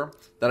believer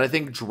that I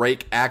think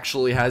Drake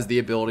actually has the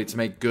ability to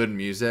make good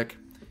music.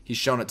 He's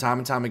shown it time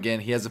and time again.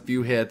 He has a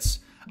few hits.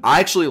 I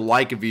actually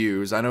like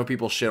Views. I know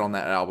people shit on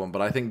that album,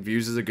 but I think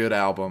Views is a good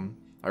album.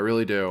 I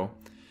really do.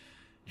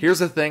 Here's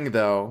the thing,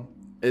 though,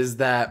 is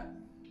that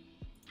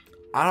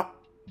I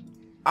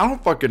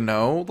don't fucking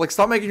know. Like,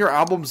 stop making your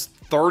albums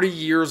 30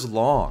 years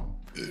long.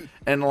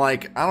 And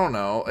like, I don't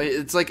know.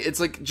 It's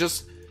like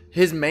just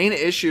his main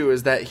issue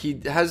is that he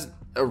has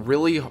a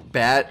really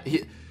bad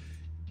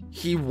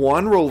he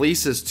one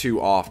releases too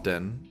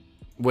often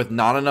with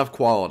not enough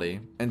quality,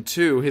 and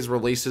two, his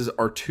releases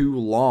are too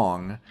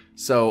long,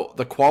 so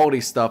the quality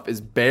stuff is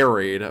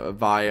buried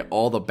by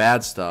all the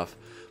bad stuff.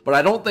 But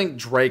I don't think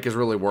Drake is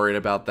really worried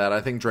about that.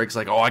 I think Drake's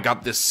like, oh, I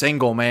got this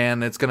single,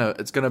 man. It's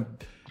gonna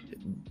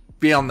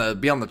be on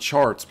the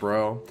charts,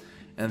 bro.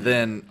 And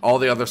then all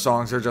the other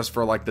songs are just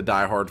for like the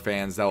diehard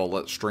fans that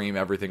will stream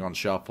everything on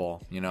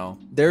shuffle, you know?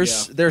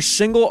 There's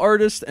single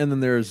artists and then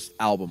there's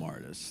album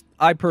artists.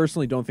 I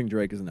personally don't think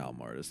Drake is an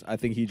album artist. I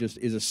think he just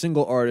is a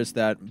single artist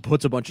that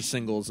puts a bunch of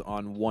singles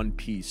on one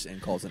piece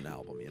and calls it an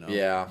album, you know?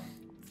 Yeah.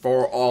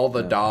 For all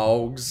the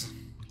dogs.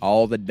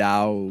 All the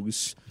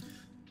dogs.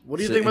 What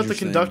do you So think about the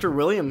interesting. Conductor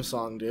Williams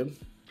song, dude?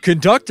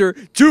 Conductor,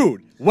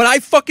 dude, when I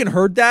fucking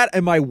heard that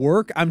in my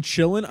work, I'm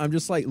chilling. I'm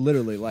just like,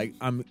 literally, like,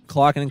 I'm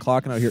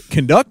clocking out here.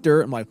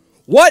 Conductor, I'm like,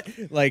 what?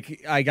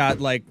 Like, I got,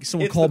 like,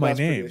 someone It's called the my best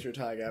name. producer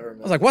tag ever, man.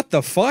 I was like, what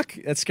the fuck?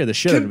 That scared the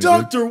shit out of me. dude.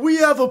 Conductor, we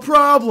have a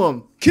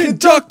problem.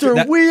 Conductor,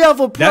 Conductor, we have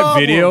a problem. That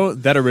video,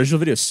 that original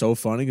video is so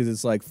funny because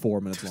it's like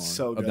 4 minutes long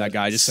So of good. that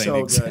guy just saying So the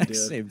good, exact dude.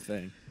 same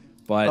thing.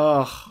 But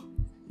Ugh.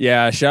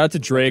 yeah, shout out to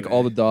Drake,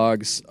 all the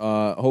dogs.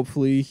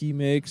 Hopefully he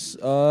makes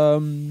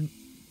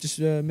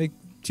make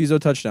Tizo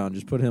touchdown.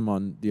 Just put him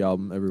on the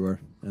album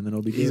everywhere, and then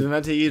it'll be He good.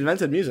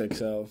 invented music,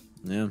 so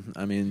Yeah,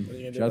 I mean, What are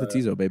you gonna do shout out about to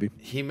Tizo, baby.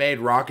 He made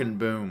Rockin'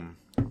 Boom.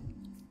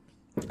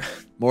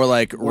 More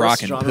like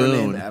worst Rockin' genre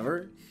name Poon.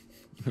 ever.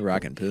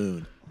 Rockin'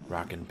 Poon.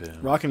 Rockin'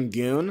 Boom. Rockin'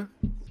 Goon.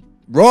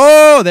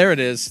 Bro, there it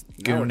is.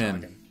 Now we're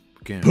Goonin'. talking.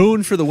 Goon.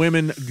 Poon for the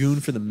women,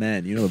 goon for the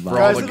men. You know the For vibe. all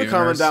Guys, the leave a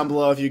comment gooners. down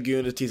below if you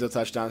gooned a Tizo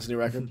Touchdowns new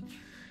record.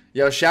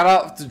 Yo, shout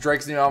out to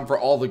Drake's new album for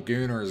all the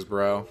gooners,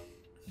 bro.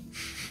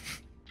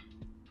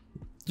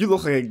 You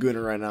look like a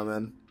gooner right now,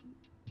 man.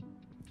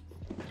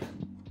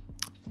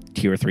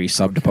 Tier 3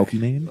 sub to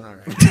Pokemon. All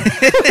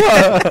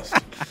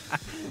right.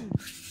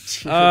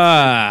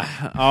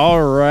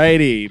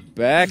 Alrighty.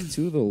 Back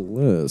to the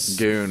list.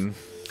 Goon.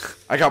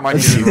 I got my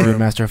See goon room.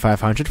 Master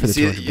 500 for You the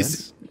see, 200 you, bits.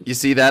 see, you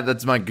see that?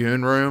 That's my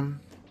goon room.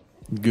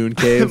 Goon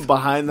Cave.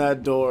 Behind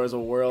that door is a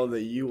world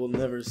that you will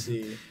never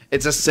see.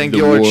 It's a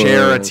singular The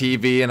chair, a world.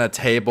 TV, and a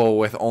table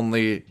with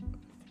only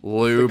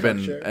lube The and,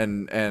 cup chair.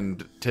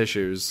 and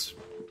tissues.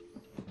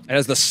 It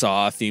has the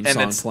Saw theme And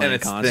song it's- playing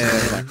and it's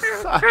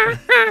constantly.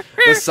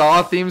 The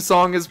Saw theme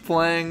song is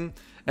playing,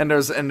 and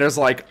there's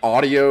like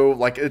audio,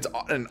 like it's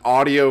an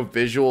audio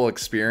visual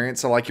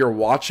experience. So like you're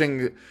watching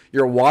the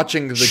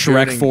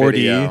Shrek gooning 4D.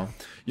 video.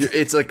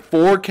 It's like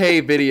 4K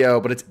video,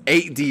 but it's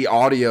 8D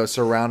audio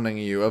surrounding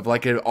you of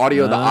like an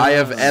audio that I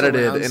have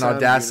edited Surround in sound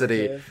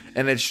Audacity, Gooner Cave.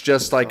 and it's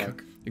just like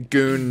Fuck.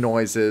 goon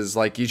noises,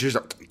 like you just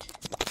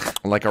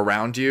like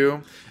around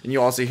you, and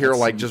you also hear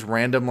like just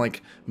random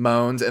like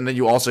moans, and then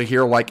you also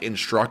hear like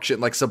instruction,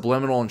 like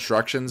subliminal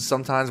instructions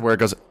sometimes where it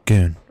goes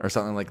goon or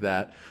something like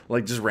that,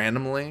 like just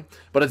randomly.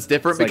 But it's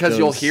different It's like because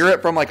you'll those- hear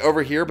it from like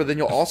over here, but then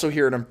you'll also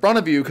hear it in front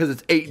of you because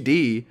it's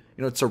 8D, you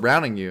know, it's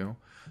surrounding you.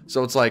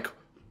 So it's like,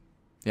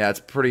 yeah,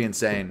 it's pretty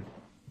insane.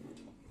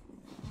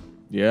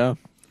 Yeah.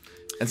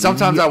 And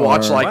sometimes We I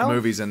watch are- like Well-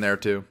 movies in there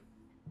too.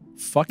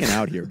 Fucking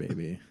out here,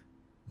 baby.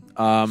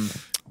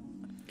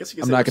 Guess you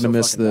could I'm say not we're gonna so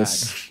miss fucking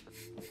this.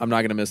 I'm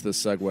not gonna miss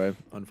this segue,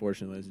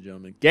 unfortunately, ladies and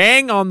gentlemen.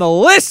 Gang on the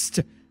list.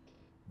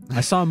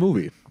 I saw a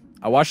movie.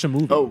 I watched a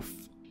movie. bad. Oh,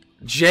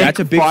 Jake That's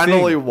a big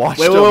finally thing. watched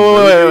wait, a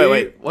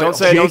wait. movie. Don't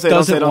say, Jake don't say,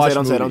 don't say, doesn't don't watch say,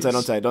 don't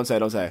say, don't say, movies.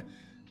 don't say.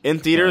 In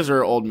theaters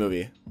or old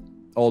movie?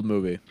 Old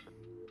movie,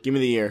 Give me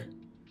the year.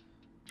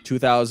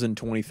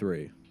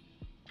 2023.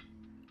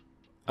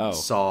 Oh,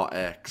 Saw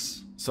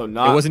X. so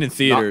not. It wasn't in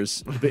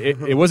theaters.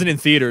 It wasn't in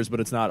theaters,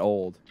 but it's not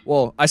old.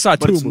 Well, I saw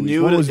But two it's movies.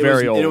 new. One was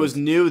very old. It was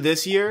new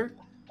this year.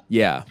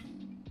 yeah.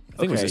 I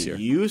think it was Okay, this year.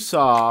 you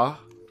saw.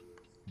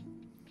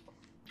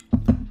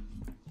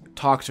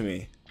 Talk to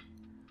me.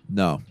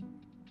 No.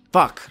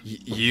 Fuck.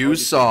 You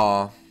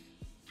saw.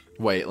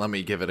 Wait, let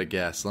me give it a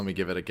guess.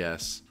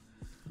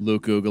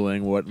 Luke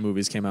googling what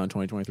movies came out in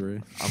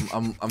 2023.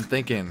 I'm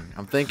thinking.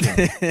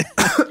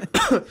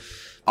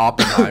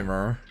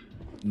 Oppenheimer.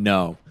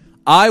 No,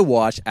 I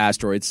watched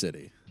Asteroid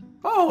City.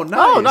 Oh,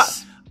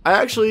 nice. Oh, I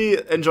actually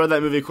enjoyed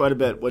that movie quite a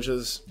bit, which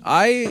is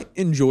I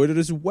enjoyed it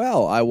as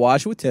well. I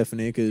watched it with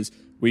Tiffany because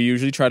we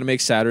usually try to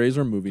make Saturdays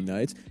or movie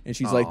nights, and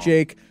she's like,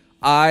 Jake,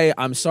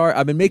 I'm sorry,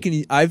 I've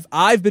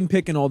been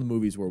picking all the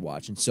movies we're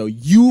watching, so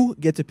you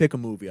get to pick a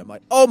movie. I'm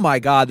like, oh my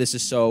god, this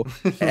is so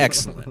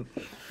excellent.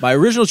 My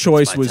original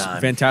choice was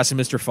Fantastic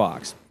Mr.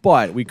 Fox,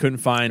 but we couldn't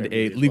find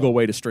a legal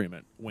way to stream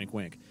it. Wink,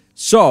 wink.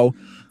 So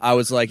I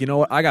was like, you know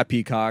what? I got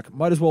Peacock.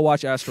 Might as well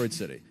watch Asteroid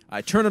City.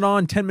 I turned it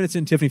on. 10 minutes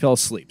in, Tiffany fell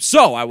asleep.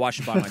 So I watched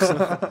it by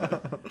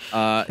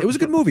myself. It was a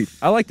good movie.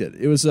 I liked it.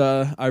 It was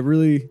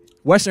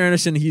Wes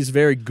Anderson, he's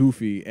very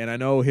goofy, and I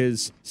know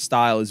his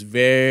style is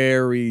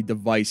very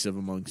divisive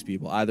amongst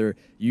people. Either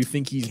you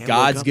think he's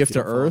God's gift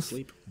to Earth,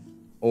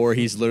 or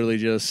he's literally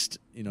just,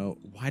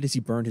 why does he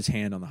burn his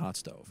hand on the hot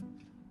stove?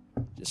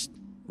 Just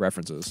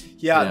references.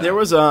 Yeah, there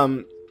was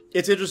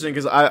it's interesting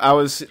because I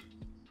was.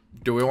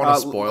 Do we want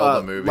to spoil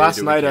the movie?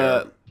 Last night,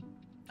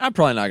 I'm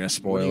probably not going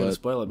to what are spoil you gonna it.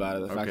 spoil about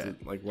it? The fact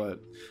that, like,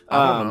 what?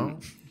 I don't know.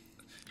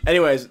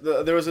 Anyways,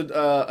 there was a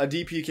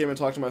DP came and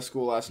talked to my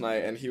school last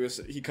night, and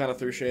he kind of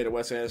threw shade at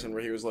Wes Anderson,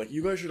 where he was like,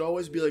 "You guys should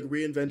always be like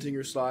reinventing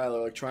your style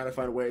or like trying to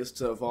find ways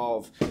to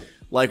evolve,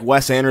 like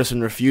Wes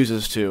Anderson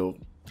refuses to."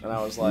 And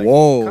I was like,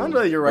 "Whoa,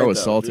 kinda, you're right, that was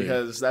though, salty."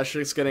 because that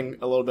shit's getting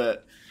a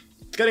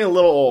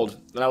little old,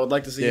 and I would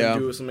like to see him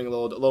do something a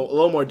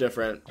little more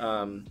different.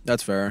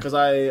 That's fair. Because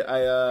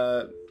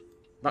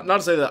not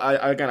to say that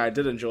I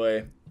did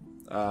enjoy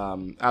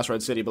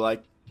Asteroid City, but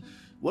like,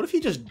 what if he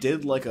just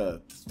did like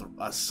a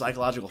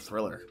psychological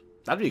thriller?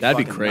 That'd be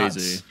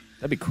crazy. nuts.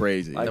 That'd be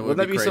crazy. Like, wouldn't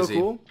that be so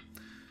cool?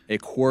 A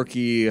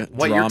quirky.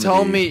 Wait,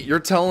 dramedy. you're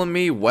telling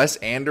me Wes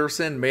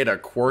Anderson made a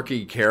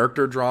quirky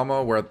character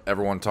drama where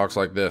everyone talks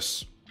like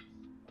this?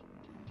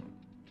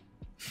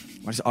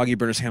 Why does Augie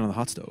burn his hand on the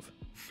hot stove?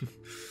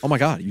 Oh my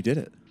god, you did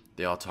it!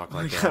 They all talk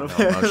like that.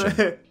 No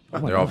emotion.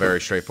 They're all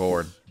very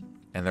straightforward,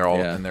 and they're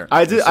all in there.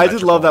 I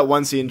did love that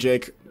one scene,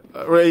 Jake.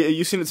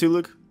 You seen it too,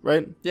 Luke?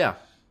 Right? Yeah.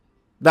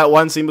 That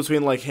one scene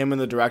between like him and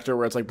the director,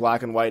 where it's like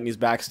black and white, and he's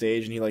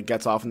backstage, and he like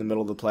gets off in the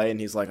middle of the play, and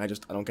he's like, I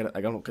don't get it.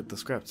 I don't get the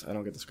script. I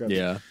don't get the script.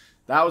 Yeah.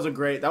 That was a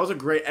great.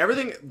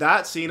 Everything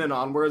that scene and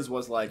onwards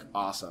was like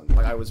awesome.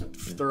 Like I was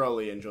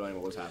thoroughly enjoying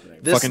what was happening.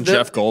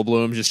 Jeff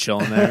Goldblum just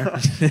chilling there.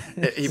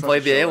 He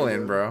played the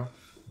alien, bro.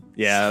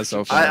 Yeah, that's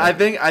so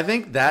funny. I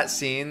think that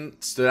scene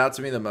stood out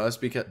to me the most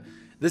because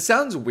this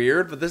sounds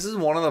weird, but this is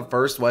one of the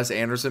first Wes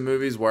Anderson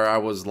movies where I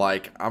was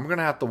like, I'm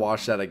gonna have to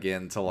watch that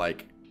again to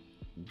like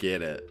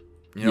get it.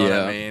 You know what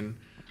I mean?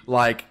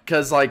 Like,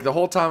 cause like the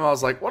whole time I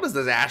was like, what is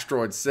this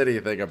Asteroid City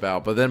thing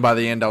about? But then by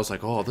the end I was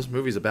like, oh, this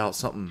movie's about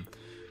something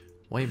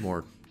way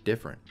more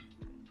different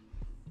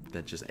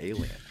than just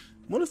Alien.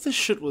 What if this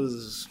shit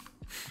was,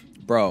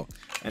 bro?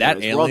 That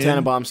alien, Royal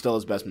Tenenbaum's still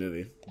his best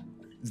movie.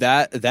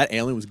 That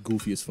alien was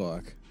goofy as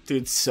fuck.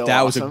 Dude, so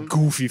that awesome. was a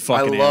goofy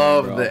fucking. I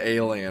love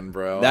alien,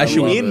 bro. the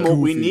Alien, bro.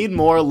 We need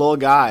more little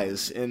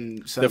guys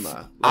in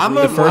cinema.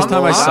 The first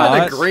time I saw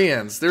it,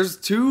 agreeance. There's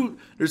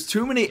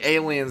too many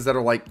aliens that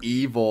are like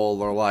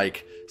evil or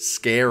like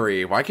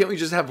scary. Why can't we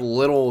just have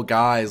little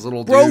guys,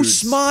 little dudes? Bro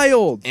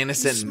smiled.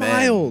 Innocent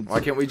men.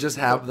 Why can't we just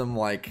have them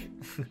like?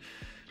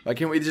 Why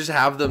can't we just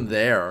have them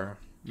there?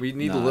 We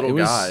need little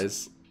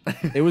guys.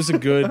 It was a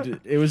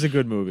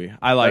good movie.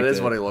 I liked it. That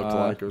is what he looked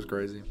like. It was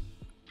crazy.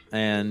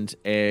 And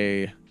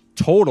a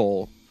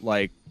total,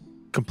 like,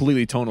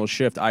 completely tonal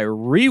shift. I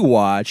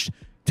rewatched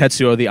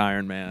Tetsuo the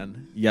Iron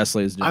Man. Yes,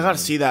 ladies and gentlemen. I gotta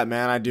see that,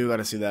 man. I do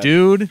gotta see that.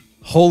 Dude,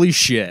 holy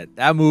shit.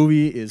 That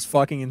movie is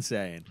fucking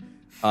insane.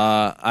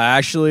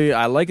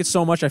 I like it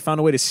so much I found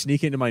a way to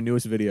sneak it into my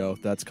newest video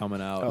that's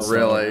coming out. Oh, So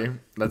really?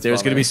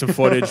 There's going to be some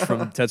footage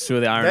from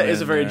Tetsuo the Iron Man. That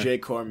is a very there. J.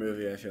 Core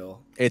movie, I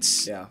feel.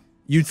 It's... Yeah.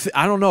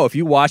 I don't know if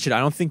you watch it. I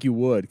don't think you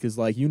would, because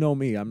like you know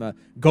me, I'm not.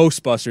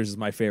 Ghostbusters is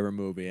my favorite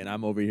movie, and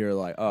I'm over here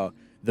like, oh,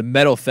 the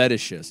metal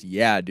fetishist.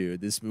 Yeah,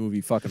 dude, this movie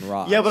fucking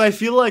rocks. Yeah, but I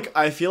feel like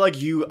I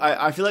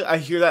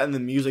hear that in the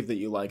music that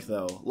you like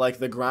though, like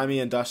the grimy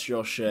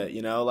industrial shit.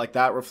 You know, like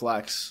that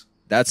reflects.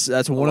 That's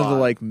one of the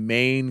like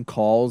main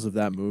calls of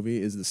that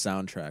movie is the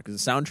soundtrack.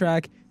 'Cause the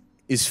soundtrack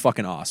is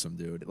fucking awesome,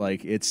 dude.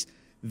 Like it's.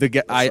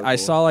 I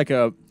saw like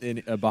a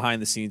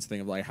behind the scenes thing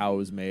of like how it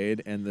was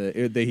made, and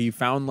he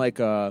found like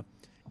a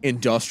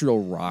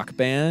industrial rock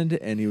band,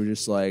 and he was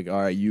just like,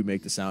 all right, you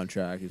make the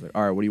soundtrack. He's like,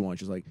 all right, what do you want?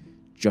 She's like,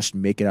 just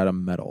make it out of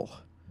metal.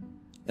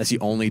 That's the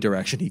only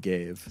direction he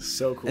gave.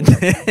 So cool.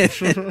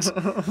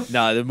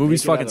 Nah, the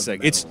movie's fucking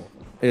sick.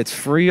 It's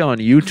free on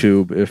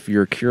YouTube if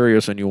you're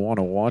curious and you want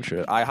to watch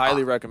it. I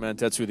highly recommend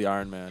Tetsuo the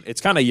Iron Man.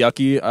 It's kind of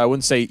yucky. I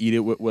wouldn't say eat it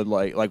with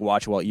like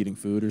watch it while eating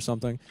food or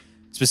something.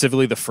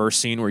 Specifically the first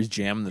scene where he's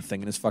jamming the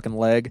thing in his fucking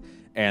leg,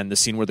 and the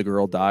scene where the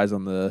girl dies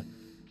on the...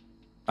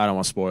 I don't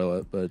want to spoil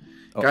it, but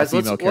Guys, a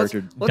female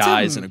character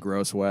dies in a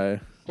gross way.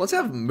 Let's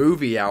have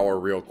movie hour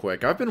real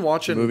quick. I've been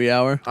watching movie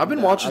hour. I've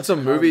been watching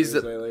some movies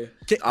that lately.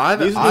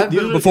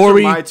 Before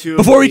we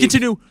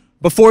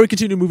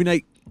continue movie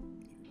night,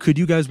 Could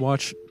you guys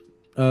watch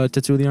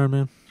Tattoo of the Iron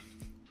Man?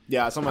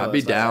 Yeah, it's on my I'd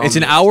list. be down. It's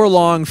an hour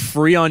long,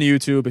 free on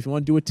YouTube. If you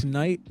want to do it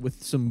tonight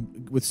with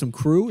some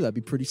crew, that'd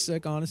be pretty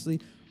sick. Honestly,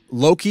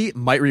 Loki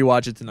might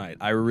rewatch it tonight.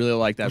 I really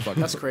like that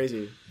fucking. That's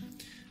crazy.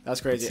 That's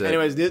crazy. Sick.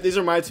 Anyways, these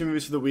are my 2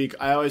 movies for the week.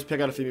 I always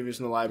pick out a few movies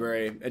from the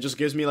library. It just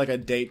gives me like a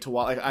date to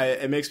watch.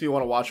 It makes me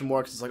want to watch them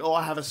more because it's like, oh,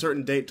 I have a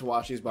certain date to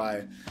watch these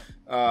by.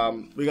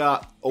 We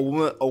got a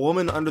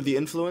woman under the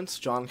influence,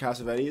 John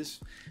Cassavetes,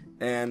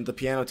 and The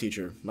Piano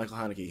Teacher, Michael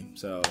Haneke.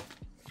 So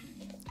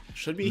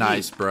should be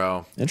Nice, heat.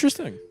 bro.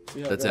 Interesting. See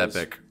how it That's goes.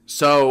 epic.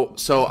 So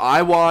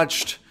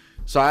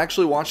I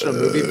actually watched a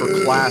movie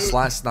for class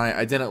last night.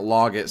 I didn't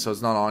log it, so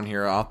it's not on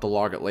here. I'll have to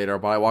log it later.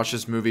 But I watched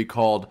this movie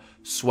called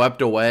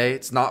Swept Away.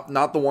 It's not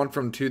the one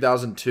from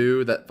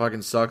 2002 that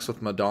fucking sucks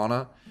with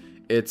Madonna.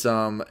 It's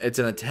an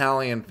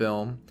Italian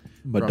film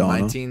Madonna.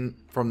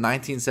 from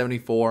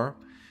 1974.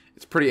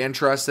 It's pretty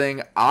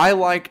interesting. I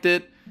liked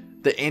it.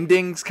 The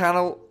ending's kind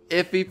of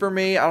iffy for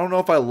me. I don't know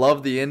if I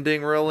love the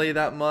ending really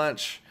that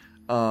much.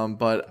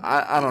 But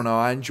I don't know.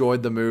 I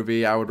enjoyed the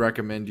movie. I would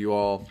recommend you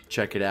all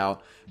check it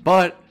out.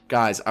 But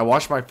guys, I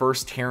watched my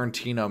first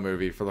Tarantino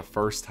movie for the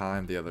first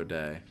time the other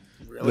day.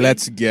 Really?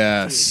 Let's Dude,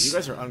 guess. you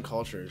guys are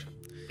uncultured.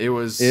 It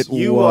was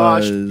You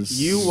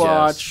was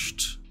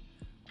watched.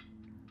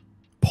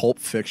 Pulp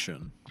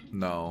Fiction.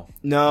 no.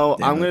 No,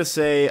 Damn I'm it.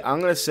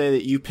 gonna say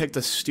that you picked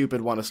a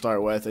stupid one to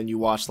start with, and you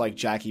watched like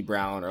Jackie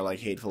Brown or like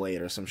Hateful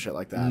Eight or some shit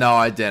like that. No,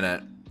 I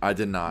didn't. I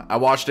did not. I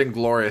watched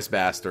Inglorious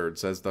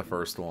Bastards as the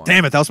first one.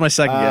 Damn it, that was my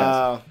second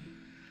guess.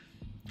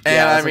 And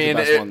Yeah, I that's like the mean,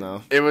 best it, one,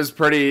 though. it was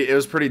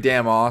pretty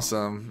damn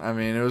awesome. I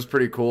mean, it was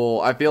pretty cool.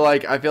 I feel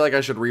like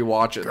I should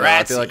rewatch it. Though.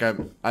 I feel like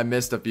I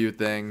missed a few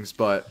things,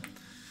 but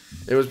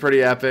it was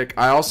pretty epic.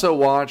 I also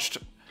watched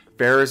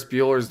Ferris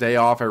Bueller's Day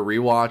Off. I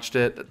rewatched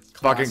it.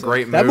 Fucking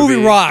great movie. That movie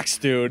rocks,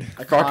 dude.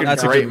 Fucking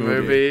That's a great good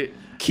movie. movie.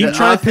 Keep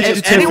trying to pitch it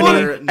to Tiffany.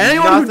 Anyone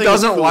Nothing who is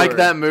doesn't cooler. like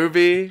that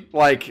movie,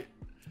 like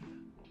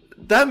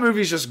that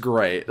movie's just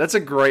great. That's a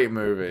great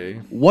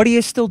movie. What are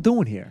you still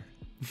doing here?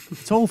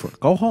 It's over.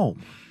 Go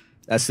home.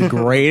 That's the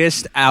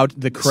greatest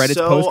the credits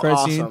So post-credit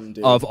awesome, scene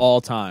dude. of all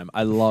time.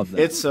 I love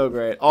that. It's so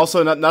great.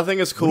 Also, nothing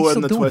is What are cooler you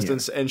than the still doing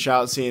twist and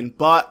shout scene.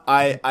 But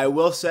I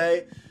will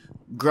say,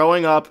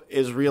 growing up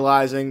is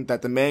realizing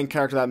that the main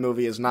character of that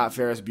movie is not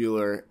Ferris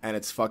Bueller, and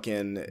it's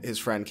fucking his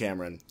friend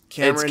Cameron.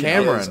 Cameron is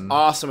Cameron.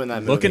 awesome in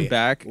that movie. looking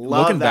back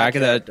Love that at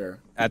character.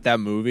 that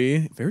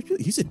movie.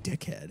 He's a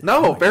dickhead.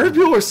 No, Ferris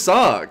Bueller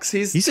sucks.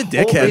 He's He's a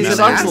dickhead. He man.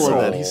 sucks a little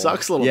asshole. bit. He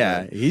sucks a little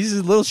Yeah, bit. he's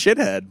a little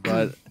shithead,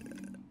 but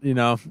you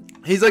know,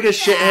 He's like a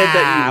shithead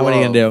that you what are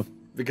you love gonna do?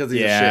 because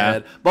he's Yeah. a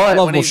shithead. But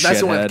Love when he's little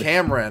messing with shithead.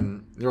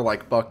 Cameron, you're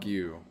like, fuck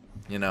you.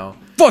 You know?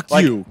 Fuck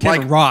Like- you,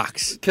 Cameron like-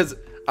 rocks. Because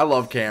I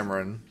love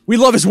Cameron. We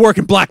love his work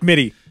in Black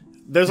Midi.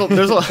 There's a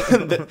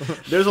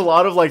there's a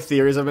lot of like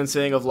theories I've been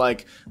seeing of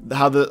like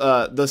how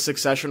the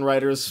Succession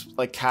writers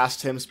like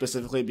cast him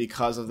specifically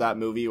because of that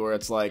movie, where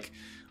it's like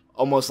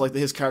almost like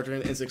his character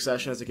in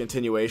Succession is a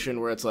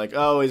continuation, where it's like,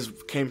 oh, he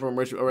came from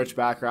a rich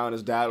background,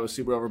 his dad was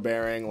super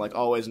overbearing, like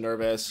always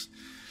nervous,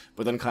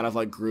 but then kind of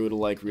like grew to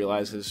like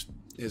realize his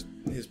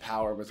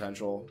power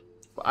potential.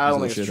 I don't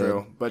think He's it's no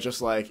true, but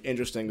just like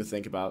interesting to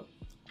think about.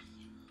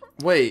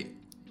 Wait,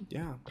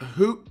 Yeah,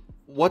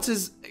 what's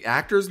his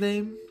actor's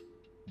name?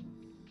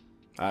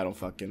 I don't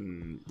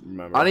fucking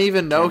remember. I didn't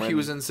even know he Cameron.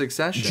 was in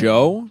Succession.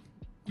 Joe.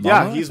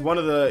 Yeah, Mama? he's one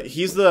of the.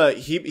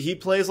 He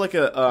plays like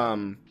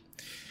a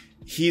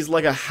He's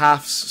like a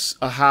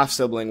half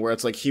sibling where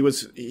it's like he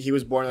was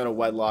born in a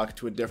wedlock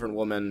to a different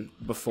woman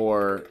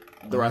before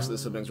the rest of the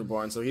siblings were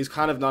born. So he's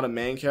kind of not a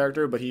main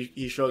character, but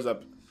he shows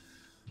up.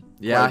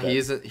 Yeah, Quite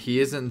a bit. he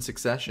is in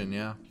Succession,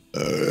 yeah.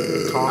 Yeah,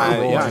 I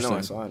know. I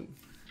interesting. saw it.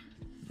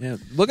 Yeah,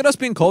 look at us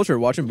being cultured,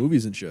 watching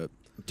movies and shit.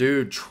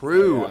 Dude,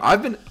 true. Yeah.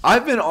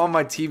 I've been on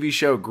my TV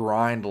show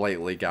grind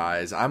lately,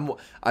 guys.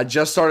 I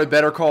just started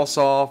Better Call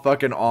Saul.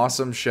 Fucking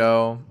awesome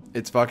show.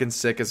 It's fucking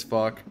sick as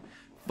fuck.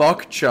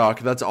 Fuck Chuck.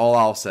 That's all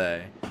I'll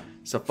say.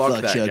 So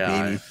fuck that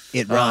guy.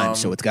 It rhymes,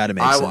 so it's got to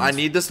make sense. I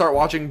need to start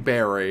watching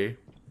Barry.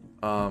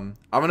 I'm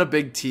in a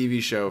big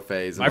TV show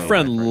phase. My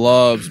friend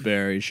loves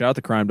Barry. Shout out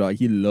to Crime Dog.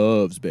 He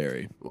loves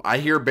Barry. I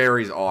hear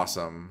Barry's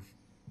awesome,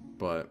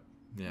 but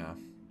yeah.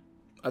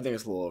 I think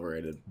it's a little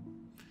overrated.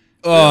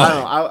 I Oh,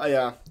 don't know.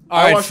 Yeah. All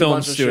I right, watched a film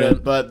bunch of student.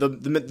 shit, but the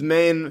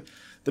main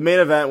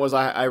event was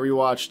I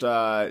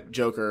rewatched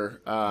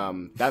Joker.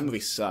 That movie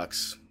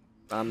sucks.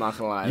 I'm not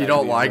gonna lie. You That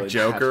don't movie is like really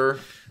Joker?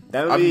 bad.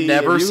 That movie, I've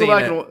never if you go seen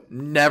back it.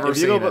 and- Never if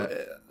you seen go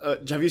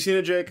it. have you seen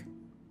it, Jake?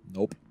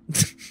 nope.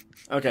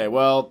 Okay,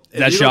 well, if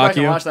That you go shock back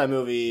and you? watch that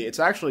movie, it's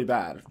actually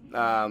bad.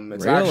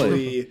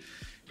 Really?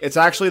 It's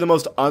actually the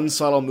most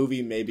unsubtle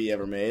movie maybe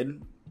ever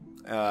made.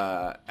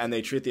 And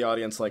they treat the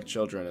audience like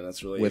children, and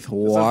that's really With it's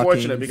Joaquin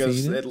unfortunate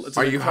because Phoenix? it's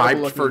Are an you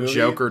incredible hyped looking for movie.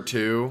 Joker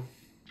 2?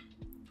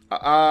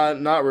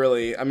 Not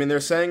really. I mean, they're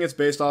saying it's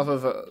based off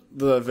of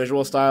the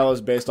visual style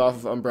is based off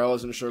of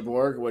Umbrellas and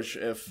Cherbourg, which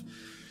if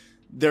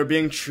they're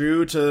being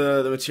true to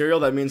the material.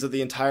 That means that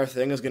the entire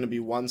thing is going to be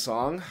one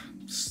song,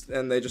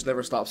 and they just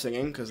never stop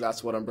singing because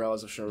that's what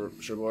Umbrellas of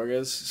Cherbourg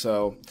is.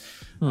 So,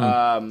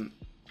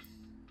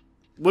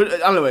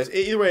 anyways,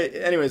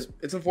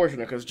 it's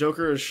unfortunate because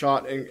Joker is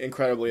shot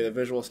incredibly. The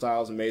visual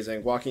style is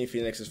amazing. Joaquin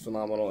Phoenix is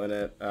phenomenal in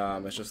it.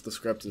 It's just the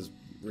script is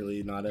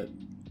really not it.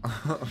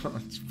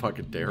 It's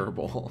fucking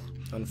terrible.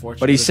 Unfortunately,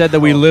 But he said that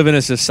we live in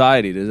a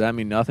society. Does that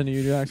mean nothing to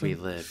you, Jackson? We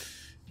live.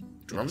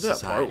 Remember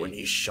that part when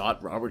he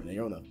shot Robert De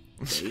Niro in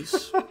the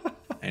face?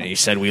 And he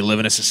said we live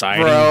in a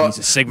society. Bro, He's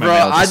a Sigma bro,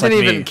 male, I just like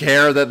didn't me. even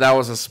care that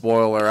was a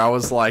spoiler. I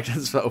was like,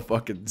 that's so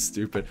fucking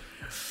stupid.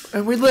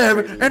 And we live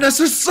in a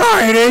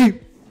society.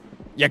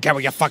 You get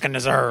what you fucking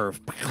deserve.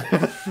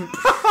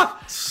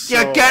 So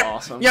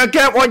awesome. you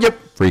get what you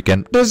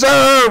freaking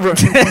deserve.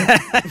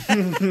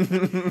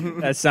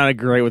 That sounded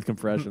great with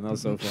compression. That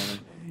was so funny.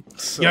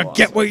 So You awesome.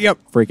 get what you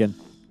freaking.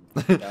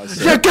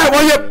 You get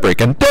what you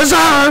freaking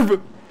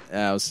deserve.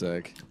 That was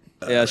sick.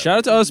 Yeah, shout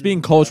out to us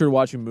being cultured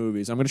watching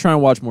movies. I'm going to try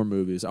and watch more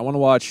movies. I want to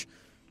watch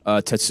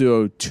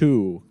Tetsuo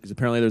 2, because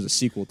apparently there's a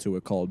sequel to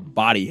it called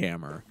Body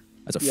Hammer.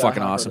 That's a Yeah,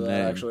 fucking I have awesome heard of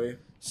that, name. Actually,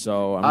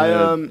 So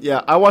I'm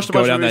gonna I watched a go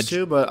bunch of down movies that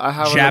too, but I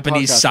haven't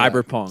Japanese heard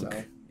a podcast cyberpunk.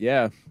 yet, so.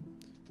 Yeah,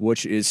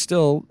 which is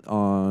still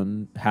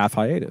on half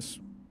hiatus,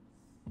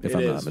 if It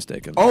I'm is. not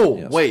mistaken. Oh,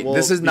 Yes. wait, Well,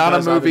 this is not a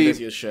because I've been movie.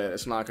 busy as shit.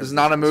 It's not. This is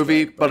not a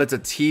movie, but it's a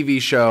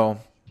TV show.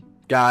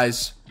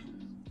 Guys,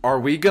 are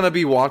we going to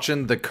be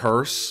watching The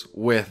Curse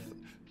with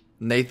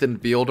Nathan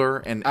Fielder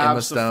and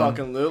Emma Stone?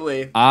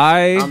 Absolutely.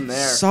 I'm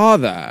there. saw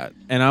that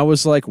and I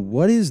was like,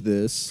 "What is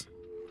this?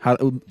 How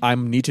I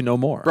need to know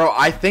more." Bro,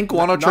 I think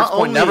One Not Tricks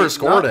Point only- never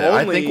scored not it.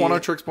 I only- think One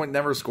Tricks Point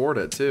never scored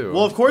it, too.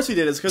 Well, of course he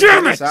did. It's because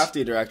Damn Benny it!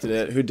 Safdie directed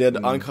it, who did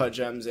Uncut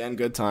Gems and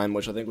Good Time,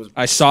 which I think was.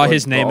 I saw scored-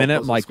 his name in it.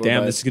 was I'm like, scored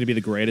 "Damn, by- this is gonna be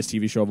the greatest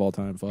TV show of all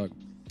time." Fuck.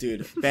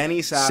 Dude,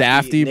 Benny Safdie,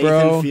 Safdie, Nathan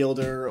bro.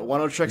 Fielder,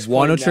 One Tricks Point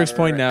One Never, Tricks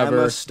Point Never.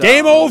 Emma Stone.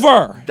 Game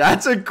over.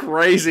 That's a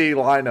crazy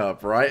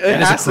lineup, right? It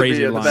That is a has to be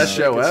crazy the best lineup.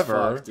 show Sick as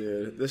ever. fuck,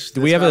 dude.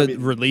 Do we have a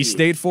release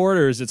date for it,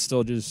 or is it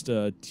still just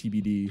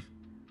TBD?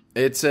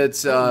 It's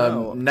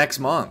know. next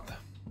month.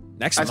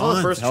 Next I month. saw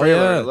the first Hell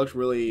trailer. yeah. It looked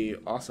really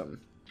awesome.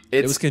 It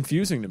It's was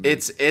confusing to me.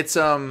 It's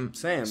Same.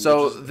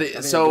 So which is- I think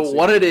I so did see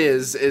what it. it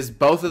is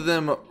both of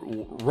them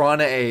run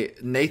a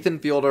Nathan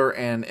Fielder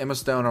and Emma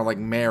Stone are like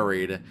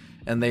married,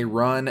 and they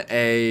run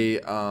a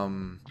Like a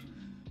Home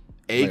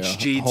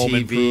HGTV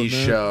Improvement?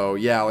 show,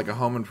 yeah, like a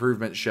home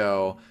improvement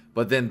show.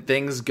 But then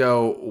things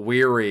go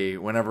weary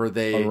whenever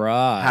they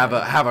Alright.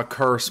 have a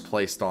curse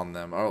placed on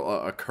them,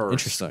 a curse,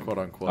 Interesting. quote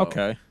unquote.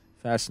 Okay,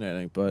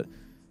 fascinating. But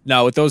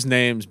no, with those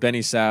names, Benny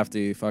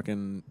Safdie,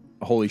 fucking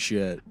holy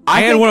shit.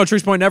 I And think- 103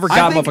 Point Never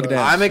got motherfucking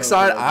dance. I'm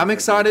excited. good. I'm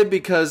excited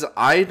because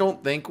I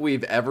don't think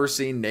we've ever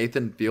seen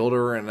Nathan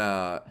Fielder in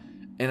a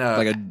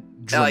Like a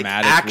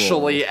dramatic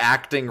actually role.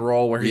 acting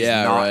role where he's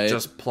Yeah, not right.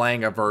 just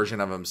playing a version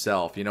of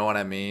himself. You know what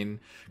I mean?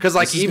 Because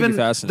like This is gonna even be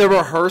the fascinating.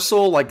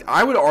 rehearsal, like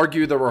I would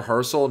argue the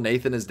rehearsal,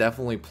 Nathan is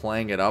definitely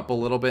playing it up a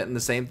little bit, and the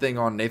same thing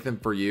on Nathan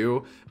For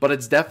You. But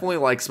it's definitely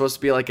like supposed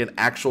to be like an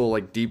actual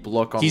like deep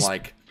look on He's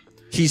like.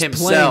 He's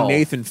himself. playing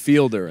Nathan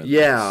Fielder. In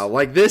Yeah,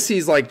 like this,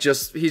 he's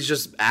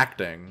just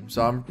acting.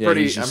 So I'm Yeah,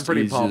 pretty, he's just- I'm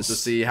pretty he's pumped to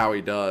just- see how he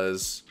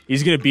does.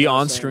 He's gonna be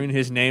on screen.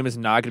 His name is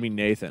not gonna be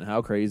Nathan.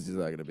 How crazy is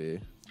that gonna be?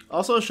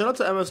 Also, shout out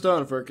to Emma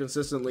Stone for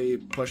consistently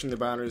pushing the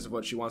boundaries of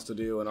what she wants to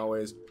do and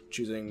always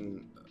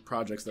choosing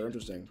projects that are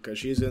interesting. Because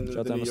she's in Shout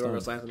out the to new Emma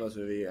Yorgos Stone. Lanthimos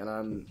movie, and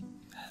I'm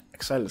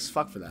excited as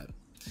fuck for that.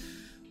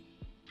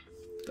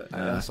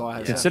 That's all I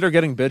have to say. Consider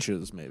getting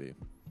bitches, maybe.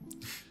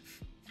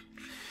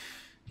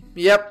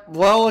 Yep.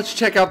 Well, let's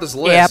check out this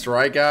list,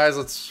 right, guys?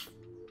 Let's.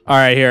 All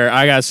right, here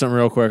I got something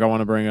real quick I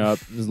want to bring up.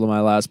 This is my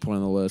last point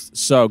on the list.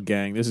 So,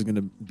 gang, this is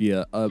gonna be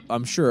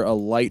I'm sure a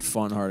light,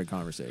 fun-hearted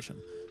conversation.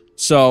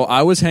 So,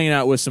 I was hanging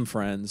out with some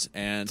friends,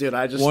 and Dude,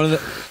 I just one of the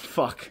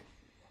fuck.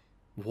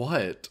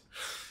 What?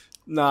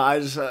 No, I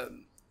just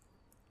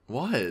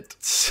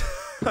What?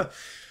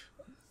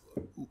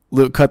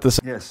 Luke, cut this.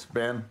 Yes,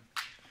 Ben.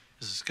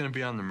 Is this gonna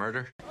be on the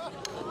murder?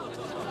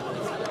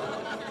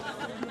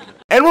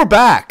 And we're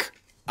back.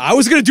 I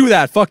was gonna do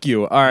that. Fuck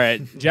you. All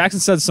right. Jackson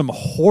said some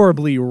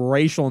horribly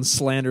racial and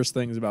slanderous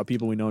things about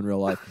people we know in real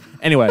life.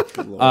 Anyway,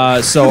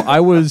 so I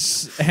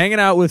was hanging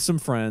out with some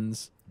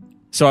friends.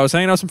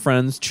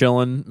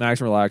 Chilling,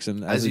 max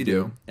relaxing, As I you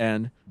do.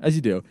 and as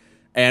you do.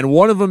 And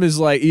one of them is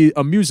like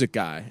a music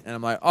guy, and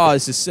I'm like, oh,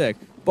 this is sick.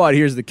 But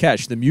here's the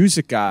catch: the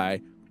music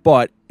guy,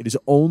 but it is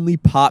only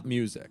pop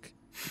music,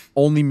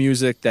 only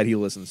music that he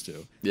listens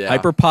to. Yeah.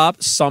 Hyper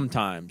pop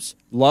sometimes.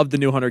 Love the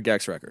new 100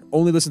 Gex record.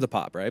 Only listen to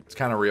pop, right? It's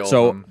kind of real.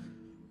 So- of him.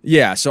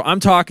 Yeah, so I'm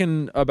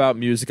talking about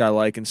music I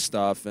like and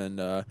stuff,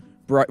 and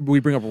we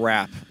bring up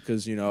rap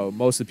because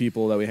most of the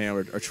people that we hang out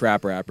with are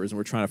trap rappers, and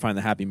we're trying to find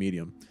the happy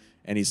medium.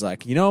 And he's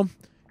like, you know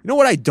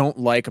what I don't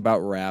like about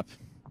rap?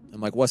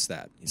 I'm like, what's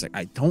that? He's like,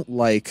 I don't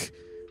like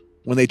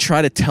when they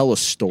try to tell a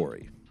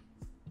story.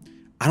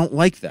 I don't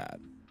like that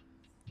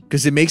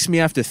because it makes me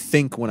have to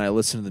think when I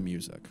listen to the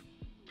music.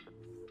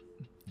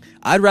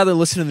 I'd rather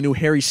listen to the new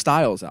Harry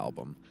Styles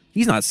album.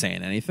 He's not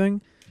saying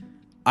anything.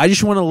 I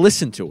just want to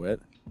listen to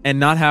it and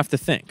not have to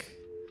think.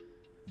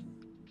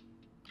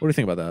 What do you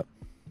think about that?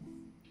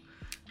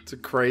 It's a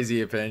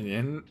crazy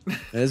opinion.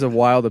 That is a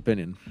wild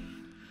opinion.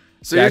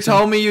 So Jackson? you're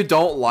telling me you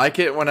don't like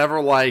it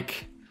whenever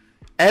like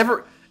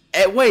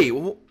wait,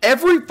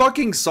 every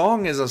fucking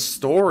song is a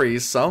story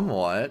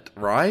somewhat,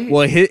 right?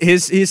 Well,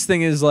 his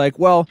thing is like,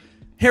 well,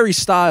 Harry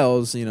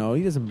Styles, he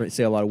doesn't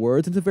say a lot of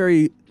words. It's a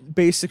very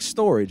basic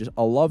story, just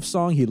a love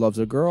song. He loves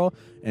a girl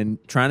and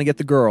trying to get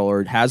the girl,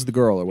 or has the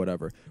girl, or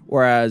whatever.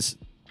 Whereas,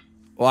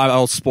 well,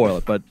 I'll spoil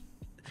it, but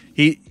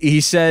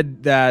he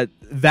said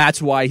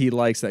that's why he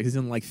likes that, because he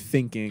doesn't like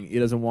thinking. He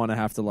doesn't want to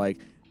have to like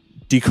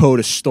decode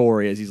a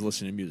story as he's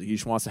listening to music. He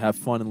just wants to have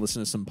fun and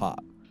listen to some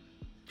pop.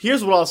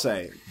 Here's what I'll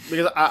say,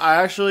 because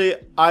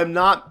I'm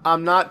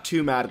not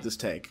too mad at this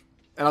take,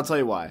 and I'll tell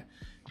you why.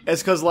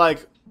 It's because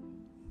like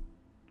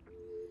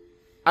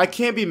I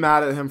can't be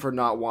mad at him for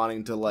not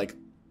wanting to like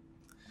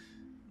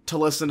to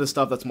listen to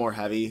stuff that's more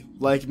heavy.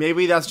 Like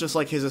maybe that's just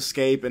like his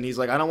escape, and he's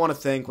like, I don't want to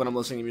think when I'm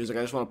listening to music.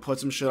 I just want to put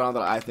some shit on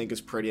that I think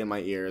is pretty in my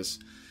ears.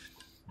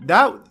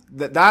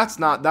 That's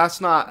not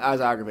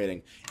as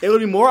aggravating. It would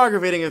be more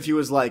aggravating if he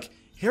was like,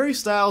 Harry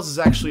Styles is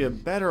actually a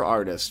better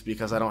artist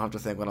because I don't have to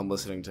think when I'm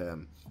listening to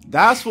him.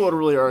 That's what would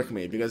really irk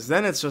me, because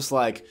then it's just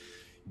like,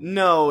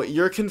 no,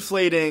 you're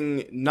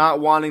conflating not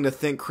wanting to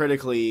think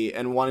critically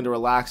and wanting to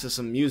relax to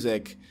some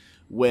music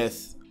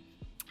with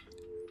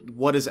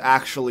what is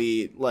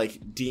actually like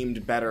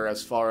deemed better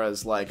as far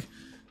as like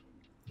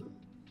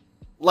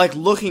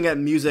looking at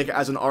music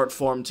as an art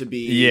form to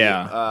be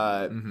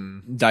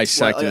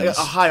Dissected, a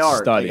high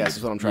art, studied. I guess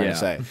is what I'm trying to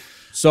say.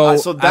 So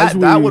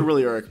that would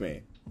really irk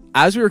me.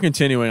 As we were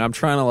continuing, I'm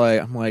trying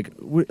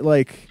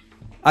to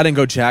I didn't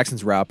go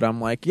Jackson's rap, but I'm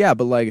like, yeah,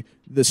 but like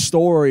the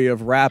story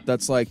of rap,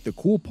 that's like the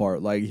cool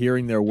part, like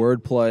hearing their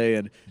wordplay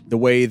and the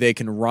way they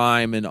can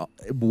rhyme and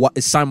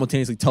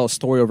simultaneously tell a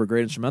story over a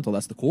great instrumental.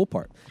 That's the cool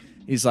part.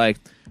 He's like,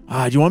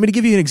 do you want me to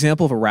give you an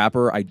example of a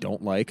rapper I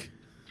don't like?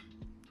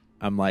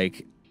 I'm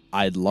like,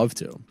 I'd love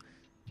to.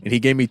 And he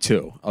gave me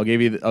two. I'll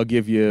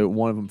give you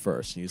one of them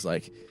first. And he's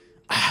like,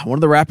 one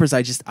of the rappers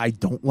I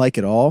don't like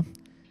at all,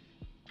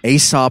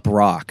 Aesop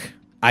Rock.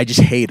 I just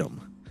hate him.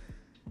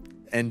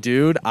 And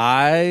dude,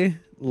 I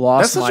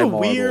lost my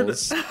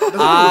marbles.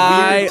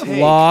 I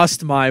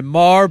lost my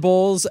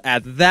marbles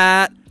at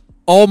that.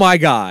 Oh my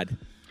god,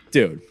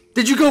 dude!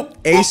 Did you go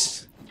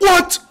Ace?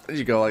 What? Did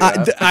you go like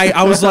that?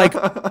 I was like,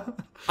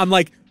 I'm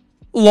like,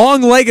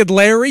 long-legged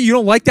Larry. You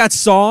don't like that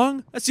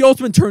song? That's the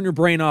ultimate turn your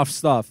brain off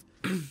stuff.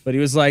 But he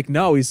was like,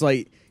 no. He's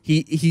like,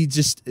 he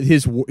just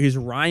his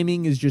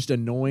rhyming is just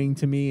annoying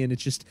to me, and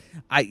it's just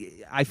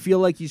I feel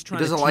like he's trying.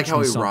 He doesn't to like teach how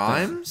me he something.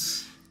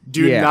 rhymes.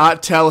 Do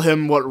not tell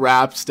him what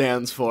rap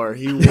stands for.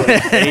 He would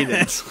hate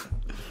it.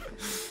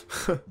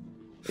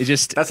 It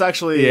just That's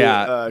actually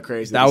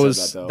crazy. That you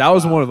was said that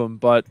was Wow. one of them.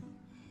 But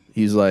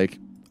he's like,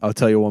 I'll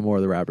tell you one more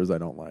of the rappers I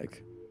don't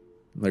like.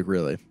 I'm like,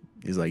 really?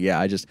 He's like,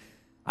 yeah,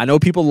 I know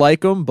people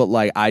like him, but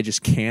like I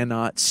just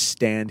cannot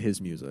stand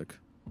his music.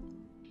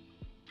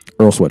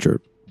 Earl Sweatshirt.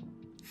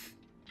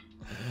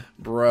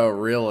 Bro,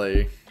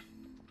 really?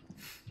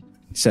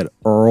 He said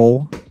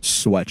Earl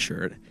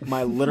Sweatshirt.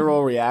 My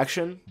literal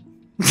reaction.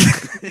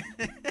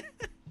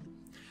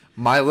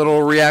 My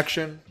little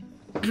reaction.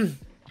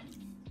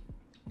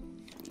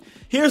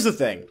 Here's the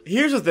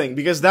thing,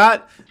 because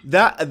that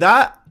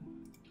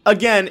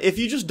again, if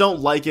you just don't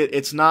like it,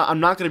 it's not. I'm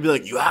not gonna be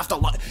like, you have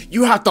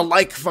to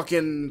like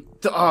fucking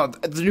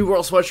the new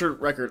Earl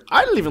Sweatshirt record.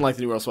 I didn't even like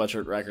the new Earl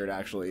Sweatshirt record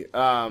actually,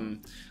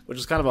 which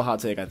is kind of a hot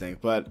take, I think.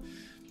 But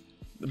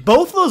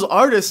both of those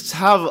artists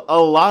have a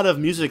lot of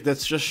music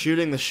that's just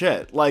shooting the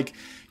shit. Like,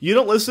 you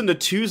don't listen to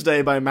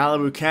Tuesday by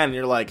Malibu Ken and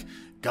you're like,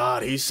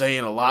 God, he's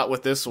saying a lot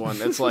with this one.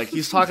 It's like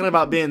he's talking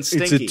about being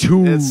stinky. It's a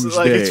Tuesday. It's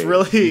like it's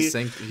really He's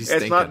it's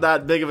stinking. not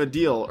that big of a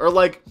deal. Or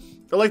like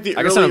the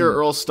I gotta send earlier him-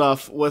 Earl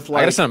stuff with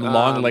like I gotta send him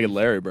long-legged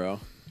Larry, bro.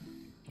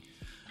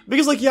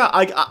 because like yeah,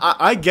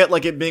 I get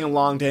like it being a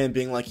long day and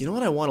being like, you know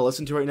what I want to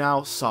listen to right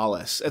now?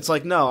 Solace. It's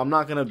like, no, I'm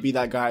not gonna be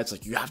that guy. It's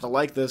like you have to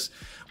like this.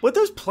 But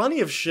there's plenty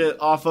of shit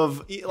off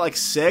of like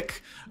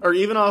Sick or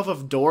even off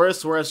of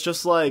Doris where it's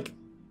just like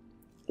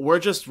we're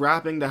just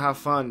rapping to have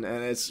fun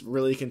and it's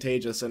really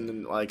contagious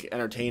and like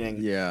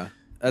entertaining. Yeah,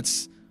 that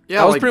was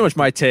like- pretty much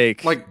my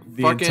take. like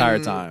the fucking- entire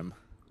time.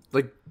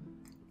 Like,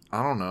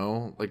 I don't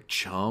know, like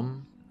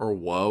Chum or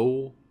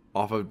Whoa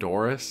off of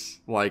Doris.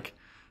 Like,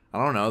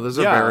 I don't know. Those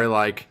are Yeah. very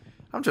like,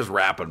 I'm just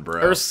rapping,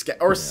 bro. Or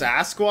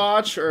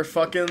Sasquatch or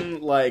fucking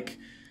like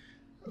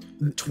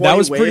 20 That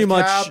was Wave pretty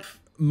much Cap.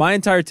 my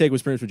entire take.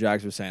 Was pretty much what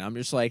Jax was saying.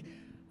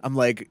 I'm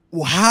like,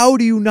 well, how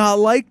do you not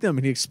like them?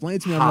 And he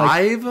explained to me.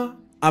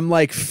 I'm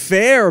like,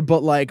 fair,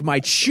 but like my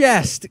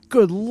chest.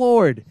 Good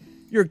lord,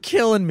 you're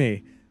killing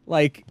me.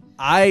 Like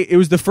it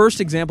was the first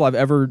example I've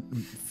ever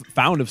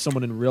found of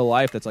someone in real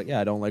life that's like, yeah,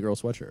 I don't like Earl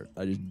Sweatshirt.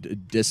 I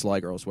just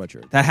dislike Earl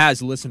Sweatshirt. That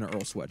has listened to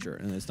Earl Sweatshirt,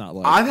 and it's not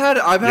like I've had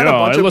a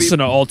bunch of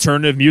to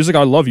alternative music.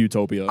 I love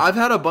Utopia. I've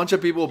had a bunch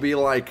of people be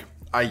like,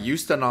 I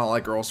used to not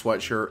like Earl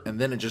Sweatshirt, and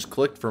then it just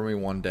clicked for me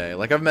one day.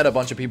 Like, I've met a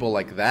bunch of people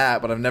like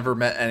that, but I've never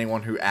met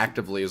anyone who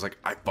actively is like,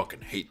 I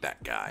fucking hate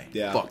that guy.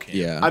 Yeah. Fuck him.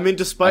 Yeah. I mean,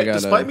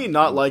 despite me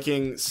not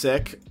liking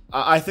Sick,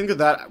 I think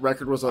that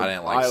record was I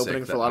didn't like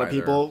eye-opening Sick for a lot of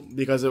either. people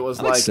because it was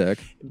I like Sick.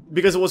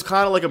 because it was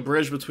kind of like a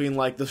bridge between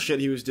like the shit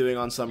he was doing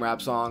on some rap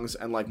songs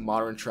and like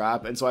modern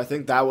trap, and so I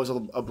think that was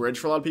a bridge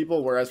for a lot of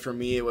people. Whereas for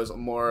me, it was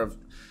more of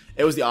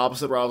it was the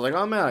opposite, where I was like,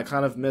 oh man, I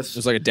kind of miss It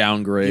was like a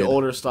downgrade. the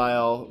older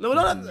style. No,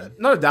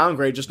 not a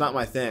downgrade, just not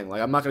my thing.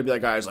 Like, I'm not gonna be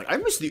that guy who's like, I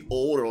miss the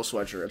old Earl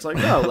Sweatshirt. It's like,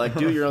 no, like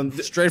do your own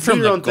Straight do from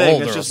your the own thing.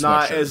 gold It's Earl just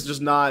not. Sweatshirt. It's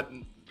just not.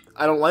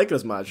 I don't like it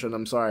as much, and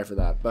I'm sorry for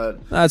that.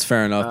 But That's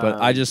fair enough, but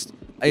I just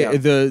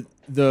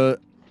the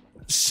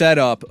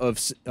setup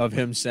of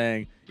him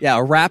saying, yeah,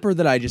 a rapper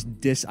that I just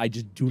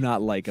do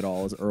not like at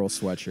all is Earl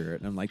Sweatshirt,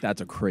 and I'm like,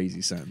 that's a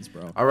crazy sentence,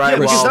 bro. All right, yeah,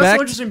 because well, that's so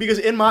Respect. interesting. Because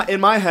in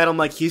my head, I'm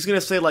like, he's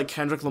gonna say like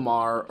Kendrick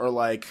Lamar or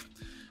like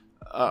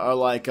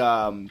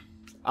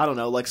I don't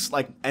know, like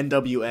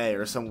NWA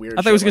or some weird.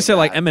 I thought he was gonna shit say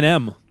like that.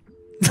 Eminem.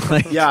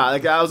 Like, Yeah,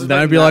 like I was. then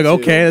I'd expecting be like, that,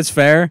 too. okay, that's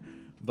fair.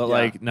 But Yeah.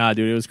 like, nah,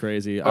 dude, it was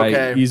crazy.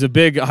 Okay. He's a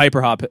big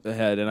hyper hop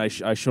head, and I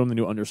show him the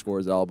new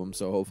Underscores album,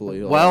 so hopefully.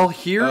 He'll well,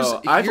 here's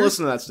Oh, I have to here's-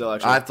 listen to that still.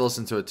 Actually, I have to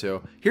listen to it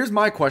too. Here's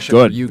my question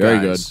Good, for you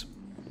very guys.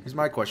 Here's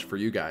my question for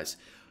you guys.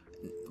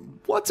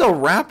 What's a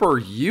rapper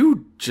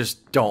you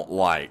just don't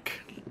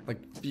like? Like,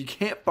 you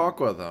can't fuck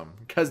with them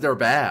because they're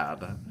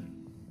bad.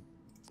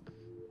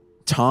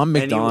 Tom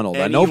McDonald.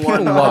 I know people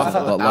anyone love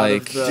him, out but of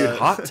like, the- Dude,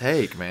 hot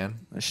take, man.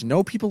 I should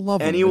know people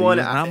love him. Anyone-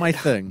 Anyone? Not my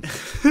thing.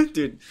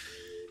 dude.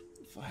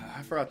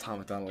 I forgot Tom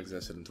McDonald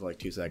existed until like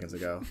 2 seconds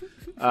ago.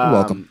 You're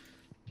welcome.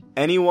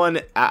 Anyone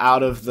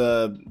out of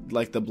the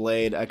like the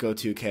Blade Echo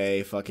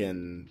 2K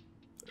fucking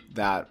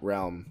that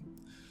realm.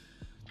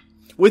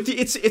 With the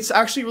it's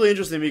actually really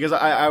interesting because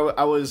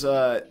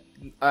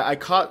I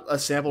caught a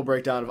sample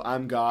breakdown of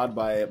 "I'm God"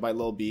 by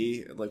Lil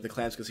B, like the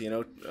Clans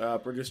Casino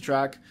produced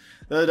track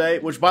the other day.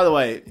 Which, by the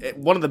way,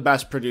 one of the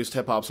best produced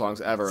hip hop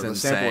songs ever. It's The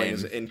sampling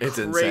is insane. It's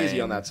crazy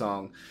insane. on that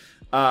song.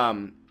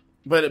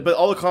 But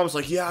all the comments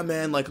like, yeah,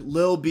 man, like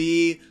Lil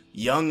B,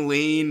 Young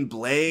Lean,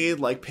 Blade,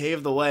 like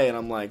paved the way, and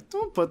I'm like,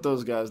 don't put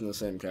those guys in the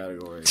same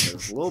category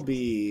because Lil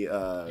B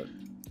Bro, it's-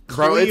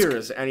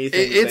 clears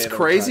anything. It's they've ever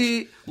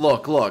crazy.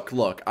 Look.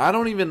 I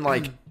don't even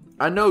like.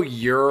 I know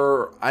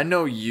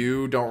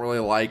you don't really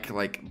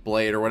like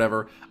Blade or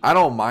whatever. I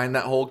don't mind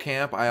that whole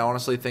camp. I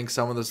honestly think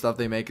some of the stuff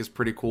they make is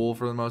pretty cool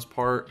for the most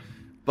part.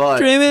 But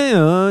Dreaming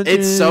on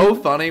it's dream. so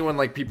funny when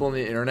like people on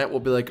the internet will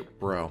be like,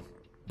 "Bro,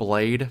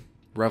 Blade,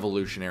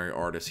 revolutionary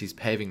artist. He's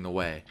paving the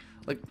way."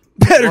 Like,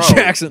 Better bro,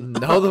 Jackson.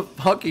 No, the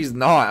fuck he's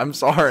not. I'm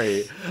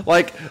sorry.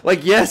 Like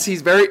yes,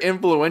 he's very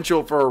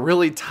influential for a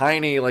really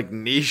tiny like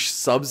niche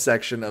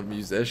subsection of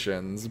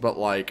musicians, but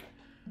like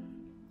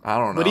I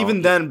don't know. But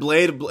even then,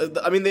 Blade,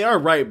 I mean, they are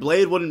right.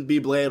 Blade wouldn't be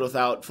Blade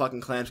without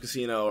fucking Clams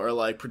Casino or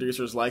like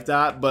producers like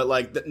that. But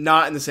like,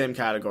 not in the same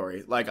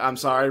category. Like, I'm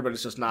sorry, but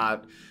it's just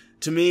not.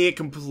 To me,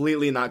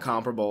 completely not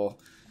comparable.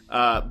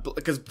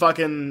 Because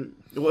fucking,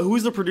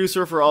 who's the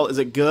producer for all? Is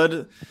it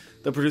Good?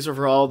 The producer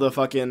for all the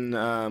fucking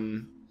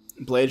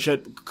Blade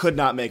shit could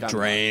not make. I'm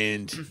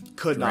Drained. God.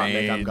 Could not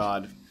make I'm Drained.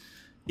 God.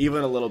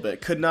 Even a little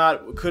bit. Could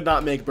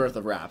not make Birth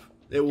of Rap.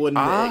 It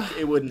wouldn't.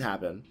 It wouldn't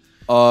happen.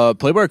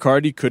 Playboy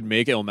Cardi could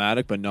make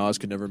Illmatic, but Nas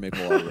could never make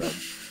Wall Red.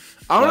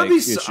 I'm gonna like, be.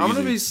 it's I'm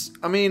gonna be. easy.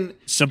 I mean,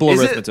 Simple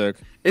is arithmetic.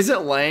 Is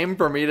it lame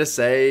for me to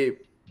say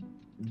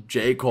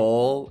J.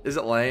 Cole? Is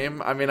it lame?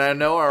 I mean, I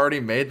know I already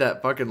made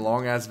that fucking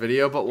long ass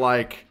video, but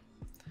like,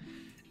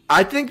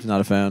 I think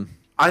Not a fan.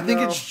 No.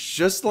 it's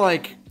just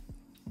like,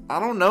 I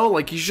don't know.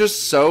 Like, he's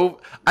just so.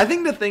 I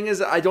think the thing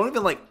is, I don't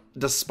even like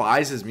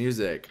despise his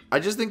music. I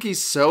just think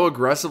he's so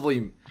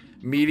aggressively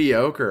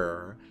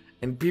mediocre.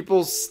 And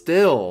people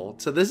still,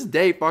 to this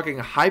day, fucking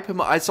hype him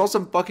up. I saw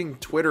some fucking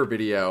Twitter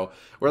video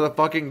where the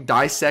fucking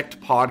Dissect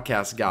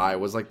podcast guy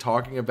was like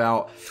talking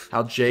about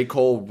how J.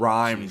 Cole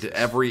rhymed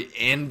every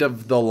end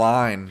of the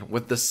line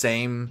with the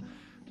same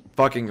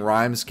fucking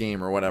rhyme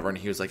scheme or whatever. And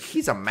he was like,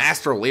 he's a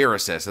master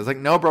lyricist. I was like,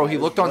 no, bro. He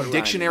looked on What rhyme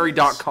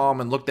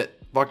dictionary.com and looked at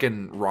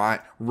fucking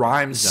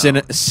rhyme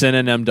zone.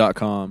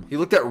 Synonym.com. He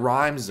looked at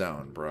rhyme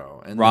zone,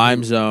 bro. And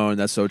Rhyme Zone.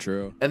 That's so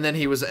true. and then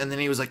he was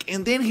like,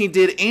 and then he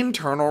did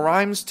internal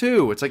rhymes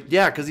too. It's like,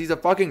 yeah, because he's a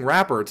fucking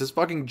rapper. It's his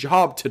fucking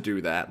job to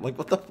do that. Like,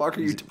 what the fuck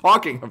are you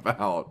talking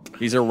about?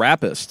 He's a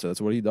rapist.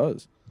 That's what he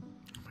does.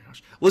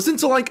 Listen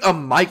to like a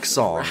Mike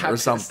song or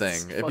Rapist. something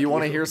if Fuck you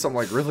want to you. hear some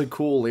like really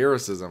cool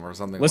lyricism or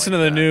something. Listen like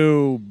to the that.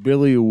 new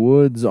Billy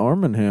Woods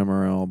Arm &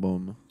 Hammer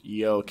album.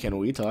 Yo, can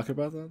we talk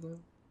about that though?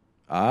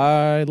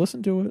 I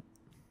listened to it.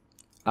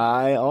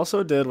 I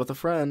also did with a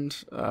friend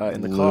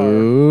in the car.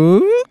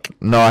 Luke?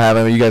 No, I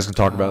haven't. You guys can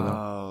talk about them.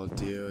 Oh,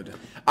 dude.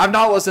 I've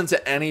not listened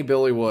to any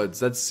Billy Woods.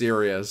 That's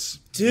serious.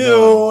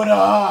 Dude!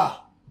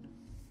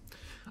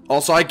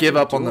 Also, I give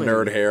up on the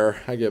doing? nerd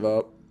hair. I give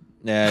up.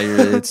 Yeah,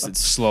 it's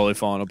slowly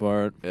falling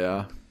apart.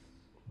 Yeah.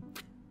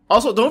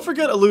 Also, don't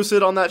forget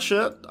Elucid on that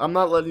shit. I'm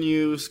not letting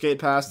you skate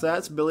past that.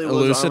 It's Billy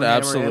Woods, Elucid, Arm & Hammer, and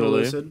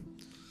absolutely. Elucid.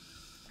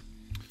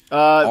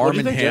 What'd Arm you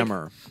and think, Jake?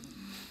 Hammer.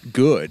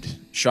 good.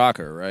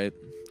 Shocker, right?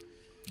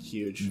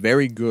 Huge.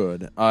 Very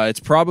good. It's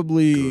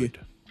probably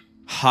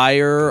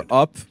higher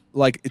up,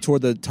 like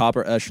toward the top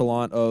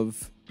echelon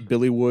of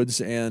Billy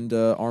Woods and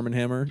Arm &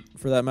 Hammer,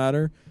 for that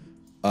matter.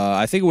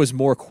 I think it was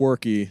more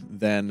quirky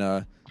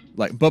than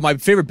but my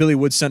favorite Billy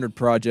Woods centered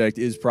project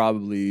is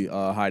probably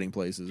Hiding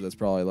Places. That's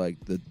probably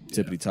like the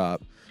tippity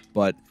top.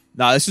 But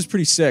this was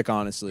pretty sick,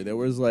 honestly. There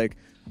was like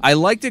I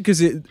liked it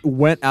because it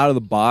went out of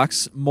the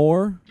box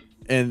more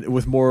and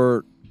with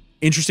more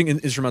interesting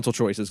instrumental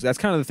choices. That's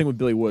kind of the thing with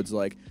Billy Woods.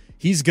 Like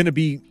he's gonna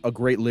be a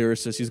great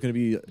lyricist.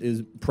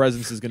 His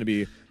presence is gonna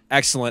be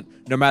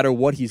excellent no matter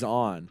what he's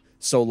on.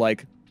 So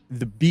like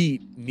the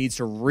beat needs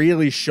to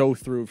really show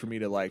through for me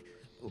to like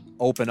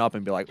open up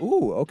and be like,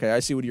 ooh, okay, I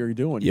see what you're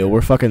doing. Yo,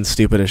 we're fucking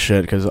stupid as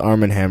shit because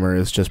Arm & Hammer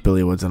is just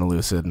Billy Woods and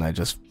Elucid, and I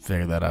just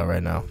figured that out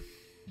right now.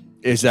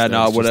 Is that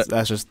not what?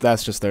 That's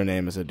just their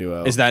name as a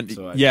duo. Is that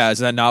is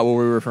that not what we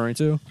were referring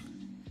to?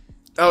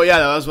 Oh yeah,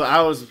 that was what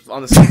I was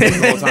on the same page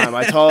the whole time.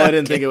 I totally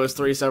didn't think it was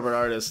 3 separate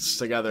artists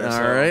together.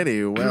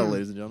 Alrighty, well,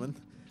 ladies and gentlemen,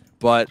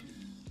 but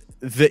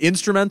the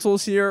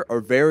instrumentals here are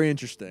very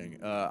interesting.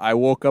 I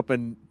woke up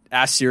and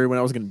asked Siri when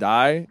I was going to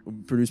die.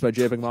 Produced by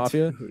JPEG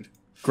Mafia. Dude.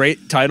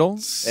 Great title.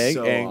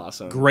 So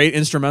awesome. Great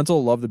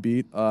instrumental. Love the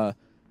beat.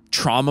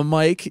 Trauma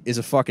Mike is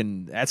a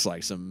fucking. That's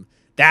some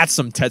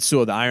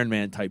Tetsuo the Iron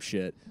Man type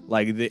shit.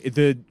 Like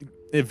the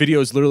video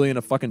is literally in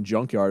a fucking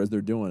junkyard as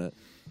they're doing it.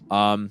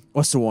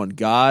 What's the one?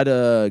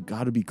 Gotta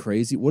be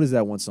crazy. What is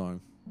that one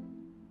song?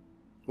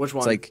 Which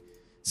one?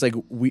 It's like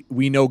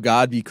we know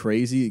God be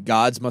crazy.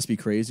 Gods must be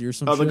crazy or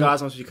something. Oh, the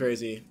gods must be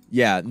crazy.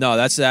 Yeah, no,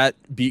 that's that.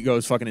 Beat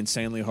goes fucking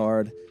insanely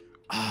hard.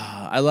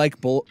 I like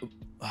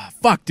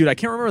fuck, dude, I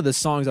can't remember the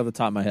songs off the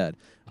top of my head.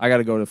 I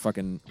gotta go to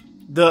fucking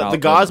The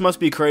gods must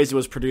be crazy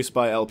was produced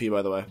by LP,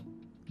 by the way.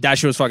 that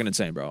shit was fucking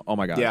insane, bro. Oh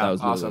my god, Yeah, that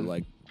was awesome.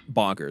 literally, like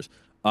bonkers.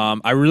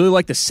 I really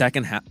like the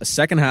second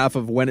half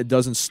of when it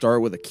doesn't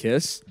start with a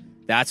kiss.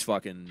 That's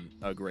fucking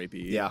a great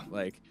beat. Yeah.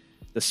 Like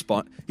he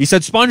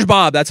said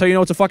SpongeBob. That's how you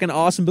know it's a fucking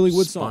awesome Billy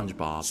Woods song.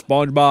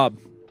 SpongeBob.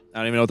 I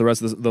don't even know what the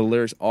rest of the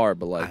lyrics are,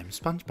 but like, I'm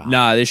SpongeBob.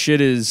 nah, this shit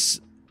is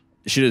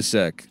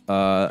sick.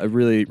 I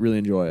really, really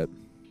enjoy it.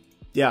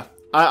 Yeah,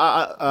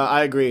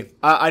 I agree.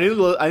 I need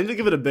to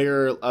give it a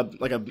bigger,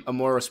 a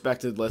more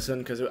respected listen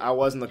because I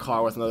was in the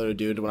car with another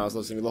dude when I was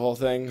listening to the whole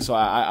thing. So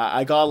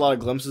I got a lot of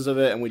glimpses of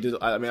it, and we did.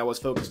 I mean, I was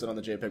focused on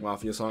the JPEG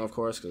Mafia song, of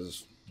course,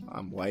 because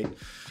I'm white.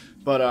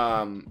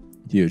 But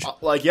Huge.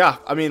 yeah.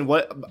 I mean,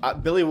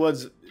 what Billy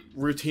Woods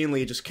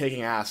routinely just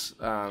kicking ass.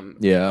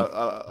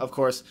 Of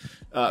course.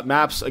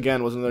 Maps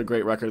again was another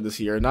great record this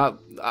year.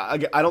 I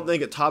don't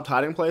think it topped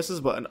Hiding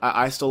Places, but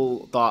I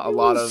still thought a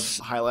lot of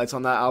highlights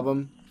on that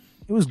album.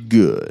 It was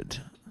good.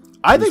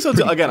 I think so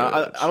too. Again,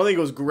 I don't think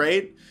it was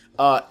great.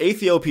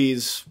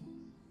 Ethiopies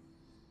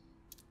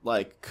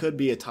could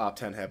be a top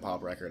 10 hip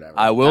hop record ever.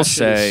 I will That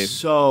shit say- is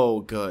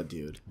so good,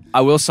 dude.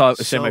 I will say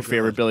So my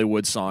favorite good. Billy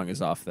Woods song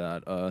is off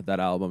that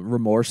album,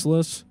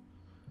 Remorseless.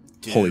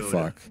 Dude. Holy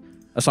fuck.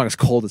 That song is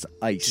cold as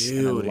ice. and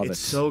I Dude, love it's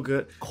it. so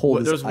good. Cold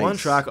as There's one ice.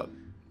 track,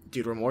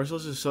 dude.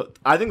 Remorseless is so.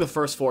 I think the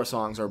first 4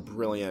 songs are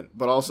brilliant,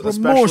 but also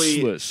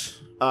especially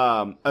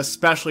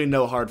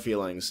No Hard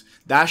Feelings.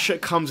 That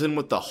shit comes in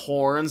with the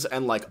horns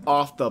and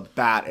off the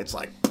bat, it's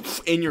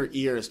in your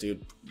ears,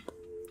 dude.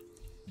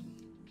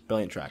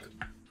 Brilliant track.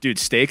 Dude,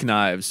 Steak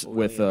Knives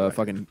with record.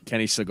 fucking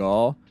Kenny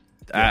Seagal.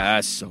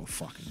 That's so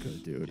fucking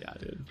good, dude. Yeah,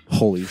 dude.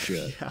 Holy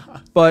shit.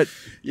 But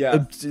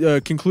Yeah.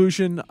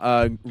 conclusion,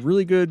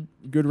 really good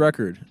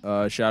record.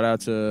 Shout out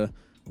to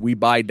We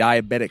Buy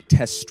Diabetic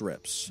Test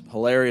Strips.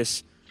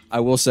 Hilarious. I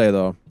will say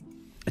though,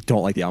 I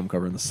don't like the album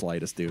cover in the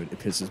slightest, dude. It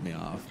pisses me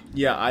off.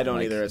 Yeah, I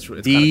don't either. It's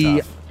kind The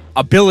of tough.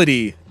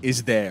 ability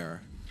is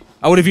there.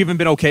 I would have even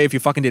been okay if you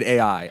fucking did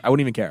AI. I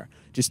wouldn't even care.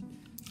 Just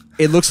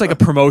it looks like a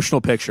promotional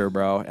picture,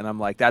 bro. And I'm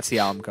like, that's the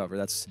album cover.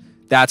 That's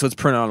what's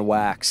printed on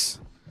wax.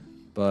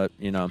 But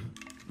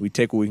we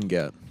take what we can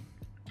get.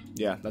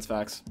 Yeah, that's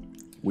facts.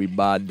 We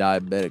buy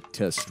diabetic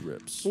test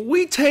strips.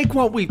 We take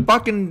what we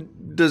fucking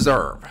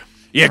deserve.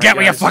 You get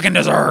what you guys. fucking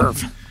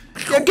deserve.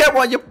 You get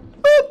what you.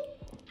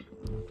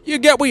 You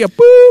get what you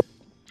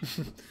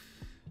boop.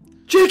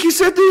 Jakey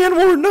said the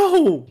N-word,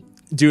 no!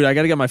 Dude, I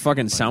gotta get my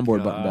fucking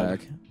soundboard button God.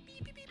 back.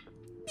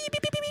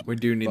 We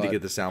do need to But-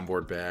 get the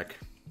soundboard back.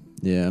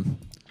 Yeah.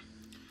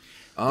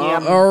 Yeah.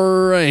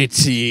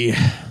 Alrighty.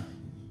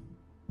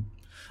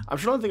 I'm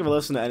trying to think if I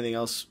listened to anything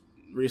else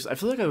recently. I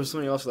feel like I was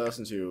something else that I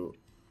listened to.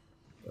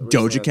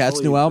 Doja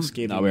Cat's new album?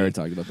 escaping No, we me. already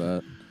talked about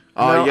that.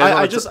 No,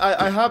 yeah,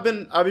 I have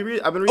been. I've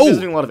been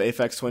revisiting a lot of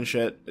Aphex Twin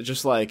shit. It's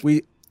just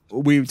We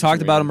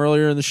talked about him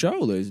earlier in the show,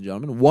 ladies and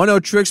gentlemen.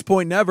 10 Tricks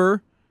Point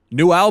Never.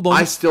 New album.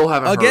 I still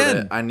haven't Again.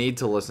 heard it. I need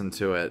to listen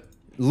to it.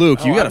 Luke,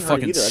 Oh, you I gotta haven't heard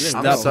it fucking either. I didn't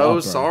step know. I'm so up, bro.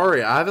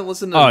 sorry. I haven't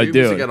listened to Oh, new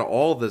music dude. at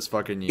all this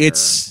fucking year. All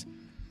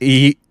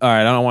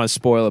right, I don't want to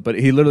spoil it, but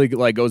he literally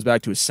goes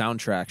back to his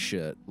soundtrack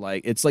shit.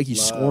 It's like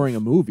he's scoring a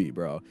movie,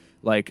 bro.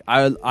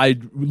 I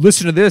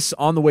listened to this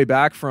on the way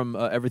back from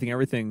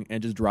Everything,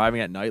 and just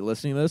driving at night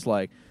listening to this.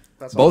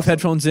 That's Both awesome.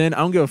 headphones in. I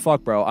don't give a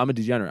fuck, bro. I'm a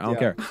degenerate. I don't Yeah.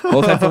 care.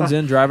 Both headphones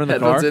in, driving the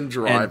car. Headphones in and-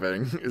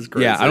 driving is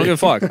crazy. Yeah, I don't give a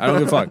fuck. I don't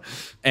give a fuck.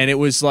 And it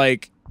was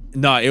like,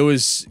 no, it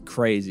was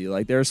crazy.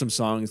 Like there are some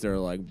songs that are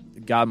like,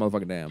 God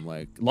motherfucking damn.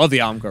 Like, love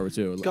the album cover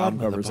too. The album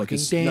cover is like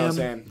this. damn. No,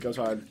 Sam goes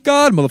hard.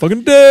 God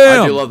motherfucking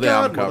damn. I do love the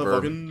God, album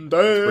cover. motherfucking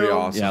damn. Pretty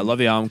awesome. Yeah, I love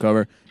the album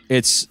cover.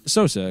 It's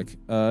so sick.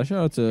 Shout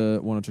out to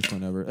 102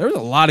 Never. There was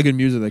a lot of good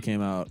music that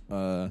came out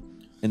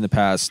in the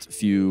past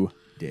few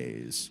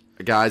days.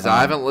 Guys, I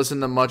haven't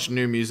listened to much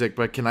new music,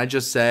 but can I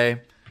just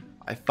say,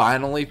 I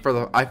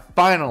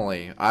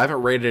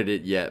haven't rated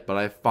it yet, but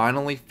I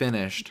finally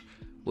finished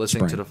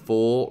listening to the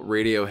full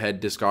Radiohead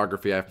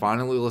discography. I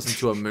finally listened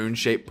to A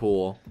Moon-Shaped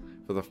Pool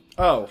for the.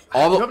 Oh,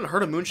 All you the- haven't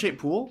heard of Moon-Shaped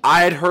Pool?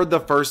 I had heard the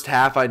first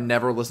half. I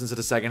never listened to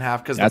the second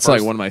half because That's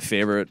like one of my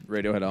favorite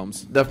Radiohead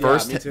albums. The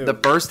me too. the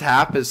first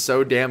half is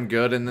so damn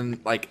good, and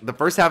then like the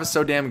first half is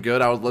so damn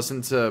good. I would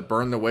listen to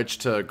Burn the Witch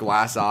to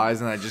Glass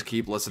Eyes, and I just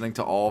keep listening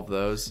to all of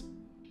those.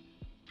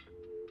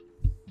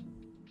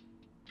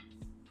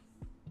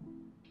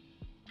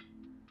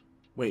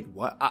 Wait,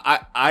 what?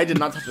 I did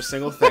not touch a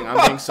single thing.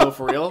 I'm being so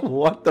for real.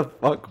 What the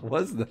fuck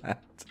was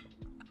that?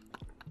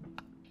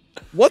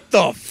 What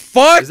the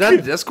fuck? Is that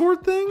a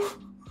Discord thing?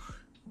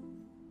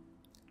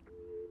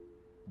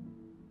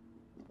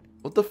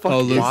 What the fuck? Oh,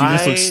 is Luke, you Why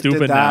just look did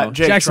stupid that- now.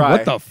 Jake, Jackson, try.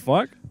 what the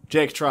fuck?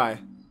 Jake, try.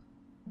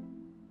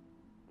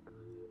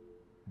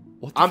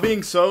 What the I'm fuck?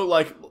 being so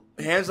like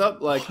hands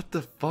up, like What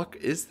the fuck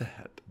is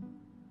that?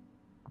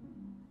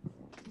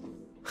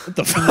 What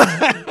the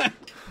fuck?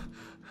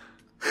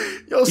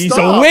 yo, He's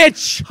stop. a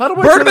witch. How do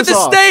I Burn turn him at this the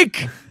off?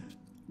 stake.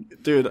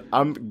 Dude,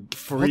 I'm What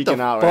freaking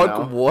the out right fuck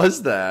now.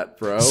 was that,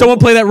 bro? Someone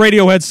play that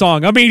Radiohead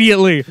song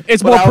immediately.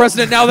 It's more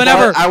precedent now than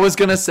ever. I was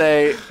gonna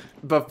say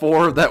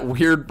before that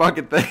weird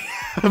fucking thing.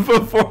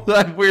 Before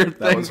that weird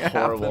That thing was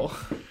happened. horrible.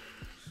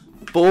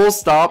 Full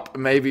Stop,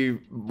 maybe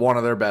one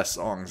of their best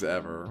songs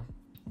ever.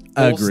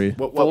 I agree.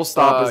 Full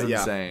Stop is yeah.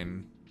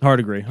 insane.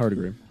 Hard agree.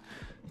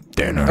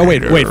 Oh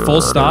wait,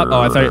 full stop. Oh,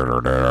 I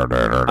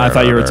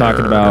thought you were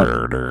talking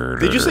about.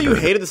 Did you say you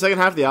hated the second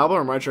half of the album,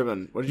 or am I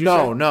tripping? What did you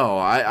say? No.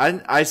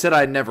 I said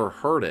I never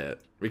heard it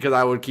because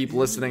I would keep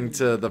listening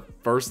to the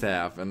first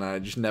half and I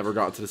just never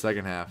got to the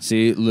second half.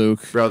 See,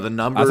 Luke. Bro, the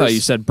numbers. I thought you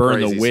said Burn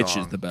the crazy Witch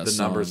song. is the best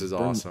The numbers song. is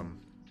awesome.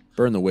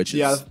 Burn the Witch is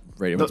Yeah,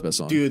 Radiohead's best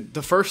song. Dude,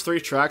 the first three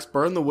tracks,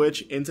 "Burn the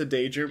Witch," "Into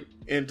Danger,"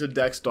 "Into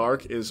Dex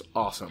Dark," is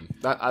awesome.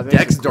 That I think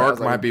Dex it's Dark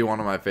like- might be one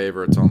of my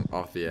favorites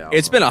off the album.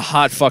 It's been a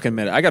hot fucking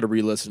minute. I got to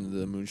re-listen to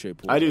the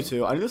Moonshaped Pool. I do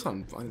too. I do this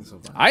on. I do this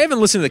on. I haven't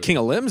listened to the King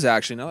of Limbs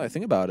actually. Now that I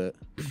think about it,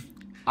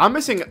 I'm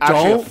missing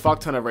actually a Don't- fuck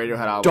ton of Radiohead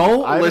albums.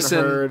 Don't I haven't listen.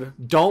 Heard...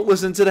 Don't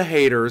listen to the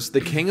haters.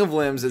 The King of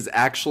Limbs is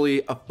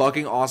actually a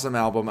fucking awesome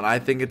album, and I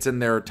think it's in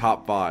their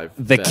top 5.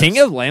 The best. King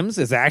of Limbs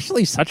is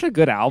actually such a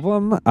good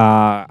album.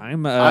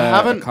 I'm I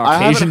haven't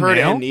Caucasian heard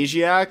male.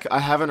 Amnesiac. I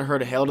haven't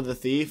heard Hail to the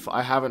Thief.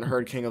 I haven't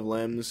heard King of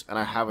Limbs, and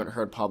I haven't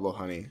heard Pablo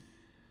Honey.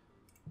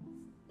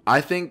 I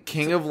think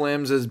King of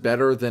Limbs is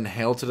better than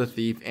Hail to the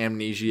Thief,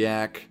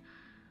 Amnesiac.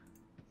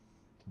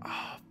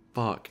 Oh,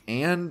 fuck,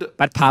 and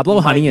But Pablo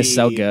Might Honey is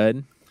so be-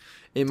 good.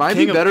 it might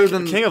be better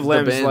than King of the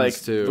Limbs. Bends, Like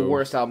too. the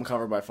worst album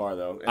cover by far,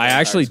 though. I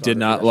actually did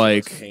not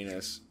like-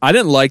 Heinous. I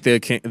didn't like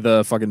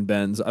the fucking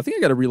Bends. I think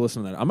I got to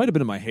re-listen to that. I might have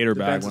been in my hater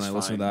bag Bends when is I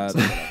listened fine. to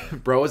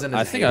that. Bro was in his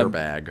I think hater I'm-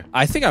 bag.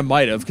 I think I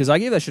might have because I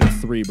gave that shit a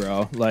 3,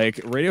 bro. Like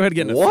Radiohead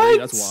getting a 3, What?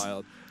 that's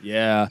wild.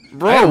 Yeah, I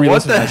Bro, gotta what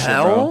re-listen to the that shit,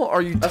 hell bro.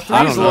 are you A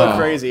talking three's a know. little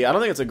crazy. I don't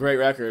think it's a great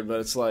record,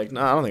 but it's like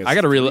no, I don't think. It's I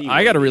gotta three,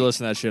 I gotta maybe.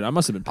 re-listen to that shit. I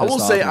must have been. I will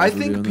pissed say, off when I was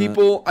think reviewing that.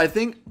 people, I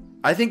think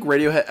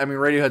Radiohead. I mean,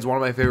 Radiohead's one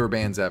of my favorite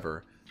bands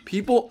ever.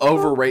 People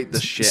overrate the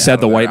shit. Said out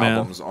of the their white man.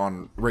 albums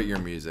on Rate Your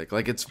Music.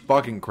 Like it's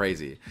fucking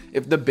crazy.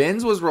 If the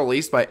Bends was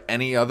released by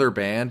any other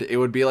band, it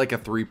would be like a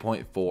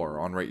 3.4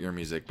 on Rate Your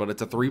Music, but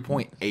it's a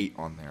 3.8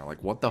 on there.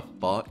 Like what the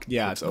fuck?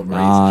 Yeah, it's over.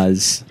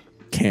 Nas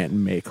can't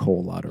make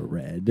whole lot of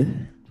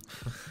red.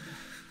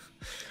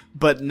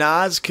 But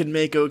Nas could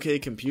make OK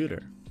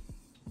Computer.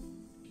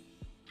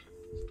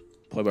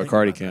 Playboy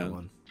Cardi That can.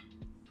 one.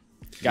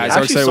 Guys, I how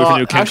actually excited we saw- for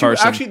new Ken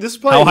Carson? Actually, this is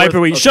probably How hype worth-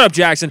 are we? Shut up,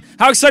 Jackson.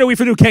 How excited are we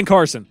for new Ken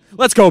Carson?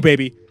 Let's go,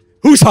 baby.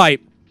 Who's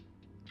hype?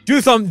 Do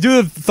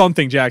the thumb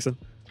thing, Jackson.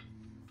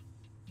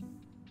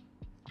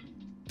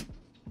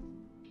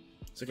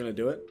 Is it gonna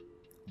do it?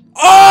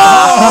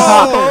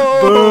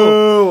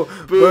 Oh!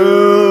 Boo!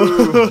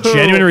 Boo!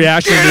 Genuine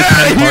reaction to new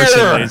Ken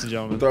Carson, ladies and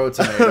gentlemen. Throw a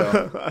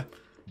tomato.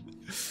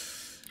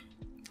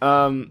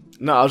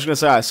 No, I was gonna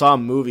say I saw a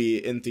movie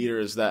in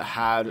theaters that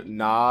had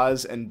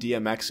Nas and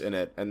DMX in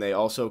it, and they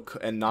also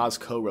and Nas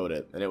co-wrote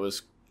it, and it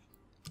was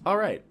all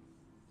right.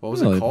 What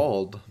was Really? it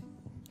called?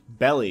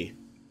 Belly,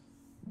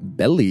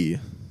 Belly.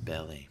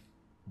 Belly.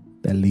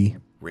 Belly.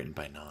 Written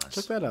by Nas.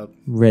 check that out.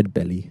 Red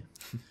belly.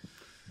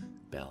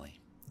 Belly.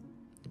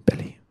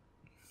 Belly.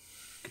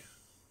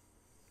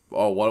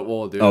 Oh, what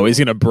will it do? Oh, he's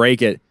gonna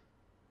break it.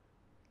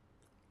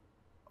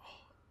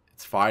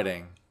 It's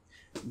fighting.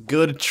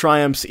 Good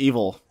triumphs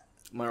evil.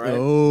 Am I right?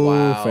 Oh,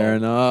 Wow. fair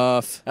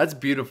enough. That's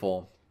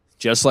beautiful.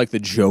 Just like the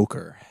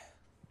Joker.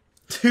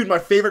 Dude, my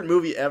favorite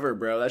movie ever,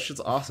 bro. That shit's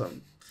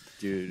awesome.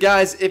 Dude.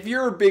 Guys, if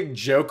you're a big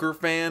Joker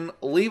fan,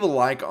 leave a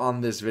like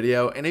on this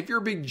video. And if you're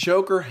a big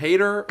Joker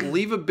hater,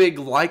 leave a big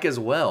like as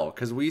well,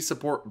 because we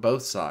support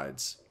both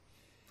sides.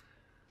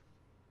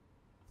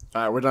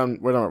 All right, we're done.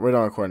 We're done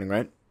recording,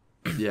 right?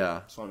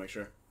 Yeah. Just want to make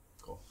sure.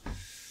 Cool.